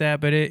admit that,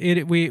 but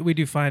we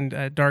do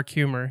find dark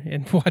humor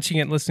in watching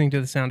it, and listening to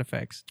the sound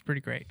effects. It's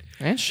pretty great.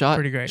 and shot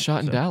Pretty great.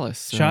 shot in So, Dallas.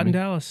 So, Shot I in mean,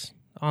 Dallas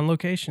on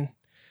location.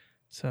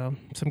 So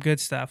some good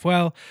stuff.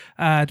 Well,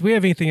 do we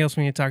have anything else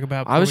we need to talk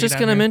about? I was before we just get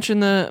gonna out of here? mention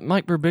the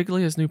Mike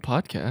Birbiglia's new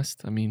podcast.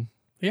 I mean,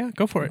 Yeah,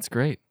 go for it. it's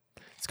great.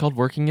 It's called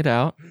Working It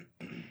Out.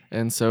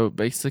 And so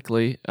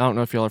basically, I don't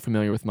know if y'all are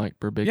familiar with Mike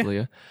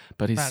Birbiglia,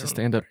 but he's I a don't know.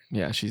 stand-up.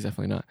 Yeah, she's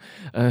definitely not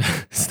a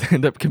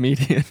stand-up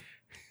comedian.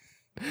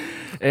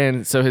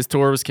 And so his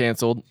tour was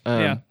canceled.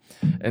 Yeah.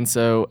 And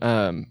so,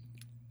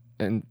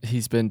 and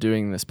he's been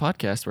doing this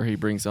podcast where he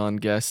brings on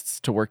guests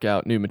to work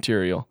out new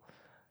material.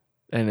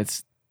 And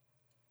it's,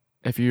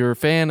 if you're a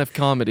fan of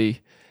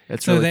comedy,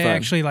 it's So really they fun.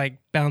 actually like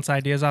bounce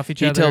ideas off each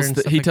He other. tells and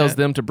the, stuff he like tells that?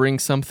 them to bring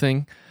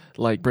something,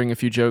 like bring a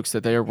few jokes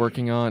that they are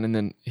working on, and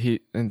then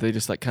they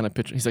just like kind of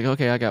pitch. He's like,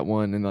 okay, I got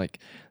one, and like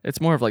it's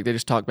more of like they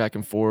just talk back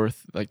and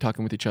forth, like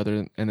talking with each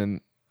other, and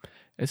then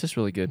it's just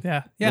really good.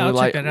 Yeah, yeah. Really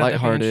I'll check that out. That'd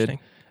be lighthearted.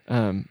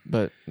 interesting.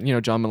 But you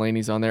know, John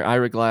Mulaney's on there.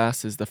 Ira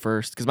Glass is the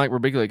first, because Mike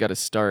Birbiglia got his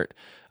start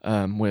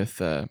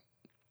with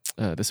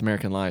This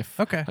American Life.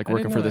 Okay, I like didn't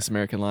working know for that. This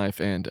American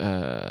Life and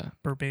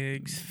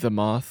Burbigs. The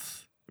Moth.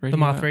 Radio The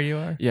Moth Hour. Radio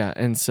Hour. Yeah,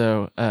 and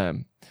so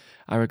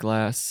Ira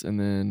Glass and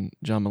then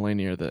John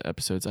Mulaney are the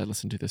episodes I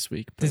listened to this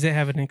week. But Does it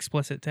have an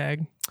explicit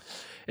tag?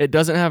 it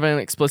doesn't have an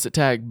explicit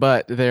tag,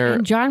 but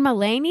And John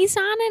Mulaney's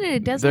on it, and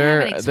it doesn't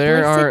have an explicit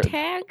there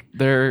tag.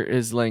 there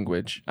is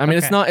language. I mean,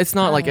 Okay. it's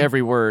not like Oh.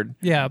 every word.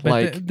 Yeah, but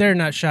Like- they're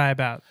not shy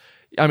about.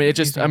 I mean, it's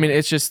These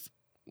just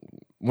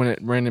when it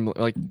randomly,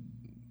 like,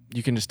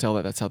 you can just tell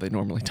that that's how they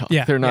normally talk.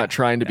 Yeah, They're not yeah,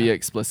 trying to be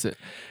explicit.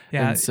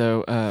 Yeah. And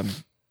so,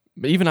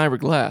 but even Ira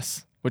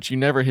Glass, which you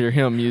never hear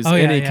him use Oh,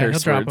 yeah, any yeah, he'll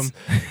curse drop words.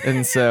 'em.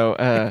 And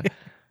so,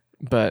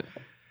 but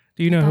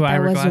Do you know who Thought that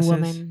Ira was Glass a is?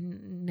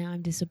 woman. Now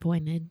I'm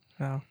disappointed.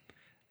 Oh.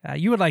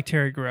 You would like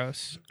Terry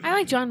Gross. I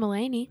like John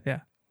Mulaney.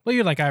 Well, Well,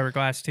 you're like Ira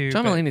Glass too.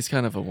 John but- Mulaney's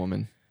kind of a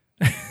woman.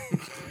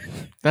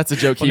 That's a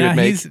joke Well, he now would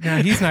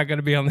make. he's not going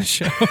to be on the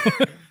show.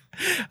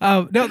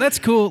 No, that's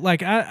cool.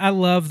 Like I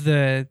love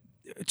the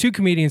two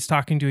comedians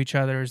talking to each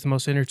other is the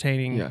most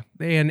entertaining. Yeah.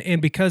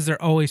 And because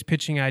they're always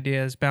pitching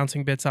ideas,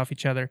 bouncing bits off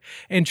each other.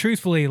 And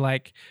truthfully,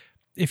 like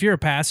if you're a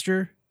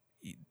pastor,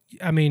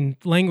 I mean,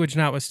 language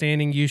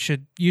notwithstanding, you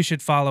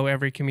should follow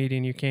every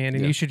comedian you can, and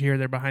Yeah. you should hear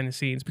their behind the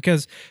scenes,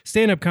 because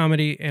stand-up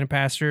comedy and a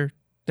pastor,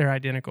 they're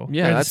identical.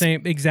 Yeah, they're the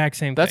that's- exact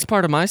same That's thing.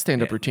 part of my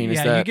stand-up routine. Is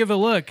Yeah, that you give a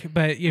look,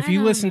 but if I you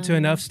don't listen to know.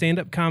 enough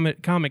stand-up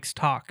comics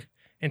talk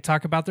and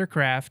talk about their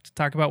craft,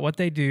 talk about what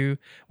they do,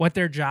 what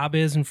their job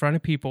is in front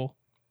of people,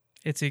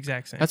 it's the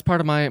exact same. that's part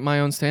of my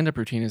own stand-up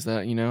routine. Is that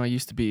I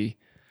used to be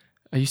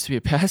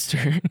a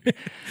pastor,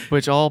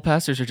 which all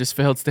pastors are just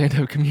failed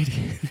stand-up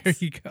comedians. There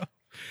you go.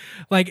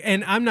 Like,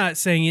 and I'm not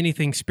saying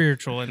anything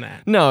spiritual in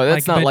that. No,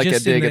 that's not but like a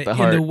just in dig at the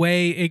heart. In the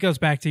way it goes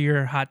back to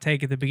your hot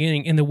take at the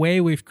beginning, in the way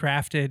we've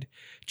crafted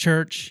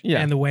church, Yeah.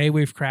 and the way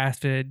we've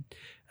crafted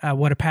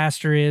what a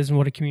pastor is and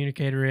what a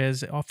communicator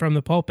is from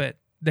the pulpit,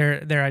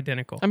 they're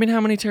identical. I mean,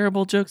 how many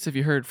terrible jokes have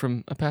you heard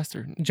from a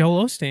pastor?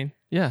 Joel Osteen,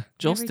 Yeah,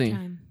 Joel Every Steen.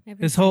 time.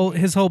 Every his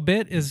Sunday. whole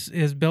bit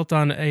is built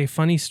on a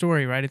funny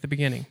story right at the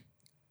beginning.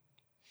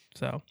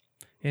 So,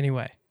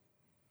 anyway,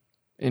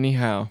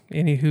 Anyhow,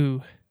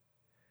 anywho.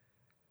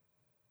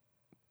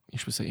 you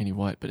should say any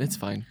what, but it's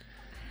fine.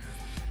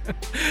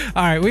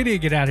 All right, we need to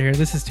get out of here.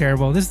 This is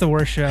terrible. This is the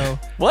worst show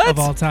What? of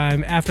all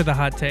time after the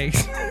hot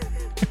takes.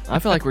 I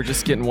feel like we're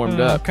just getting warmed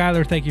up.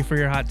 Kyler, thank you for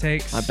your hot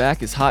takes. My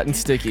back is hot and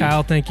sticky.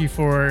 Kyle, thank you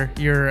for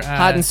your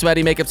Hot and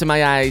sweaty, makeup to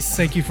my eyes.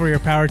 thank you for your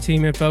power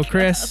team info,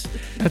 Chris.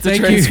 That's thank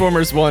a you.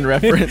 Transformers 1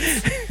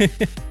 reference.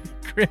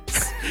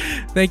 Chris,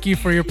 thank you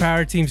for your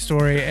power team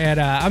story. And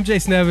I'm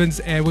Jason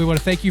Evans, and we want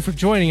to thank you for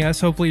joining us.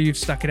 Hopefully, you've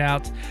stuck it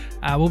out.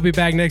 We'll be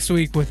back next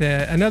week with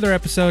another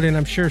episode, and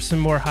I'm sure some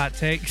more hot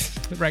takes.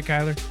 Right,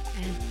 Kyler?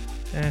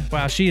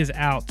 Wow, she is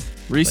out.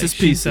 Reese's Like, she's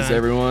Pieces, done.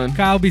 everyone.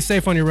 Kyle, be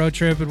safe on your road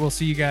trip, and we'll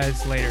see you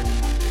guys later.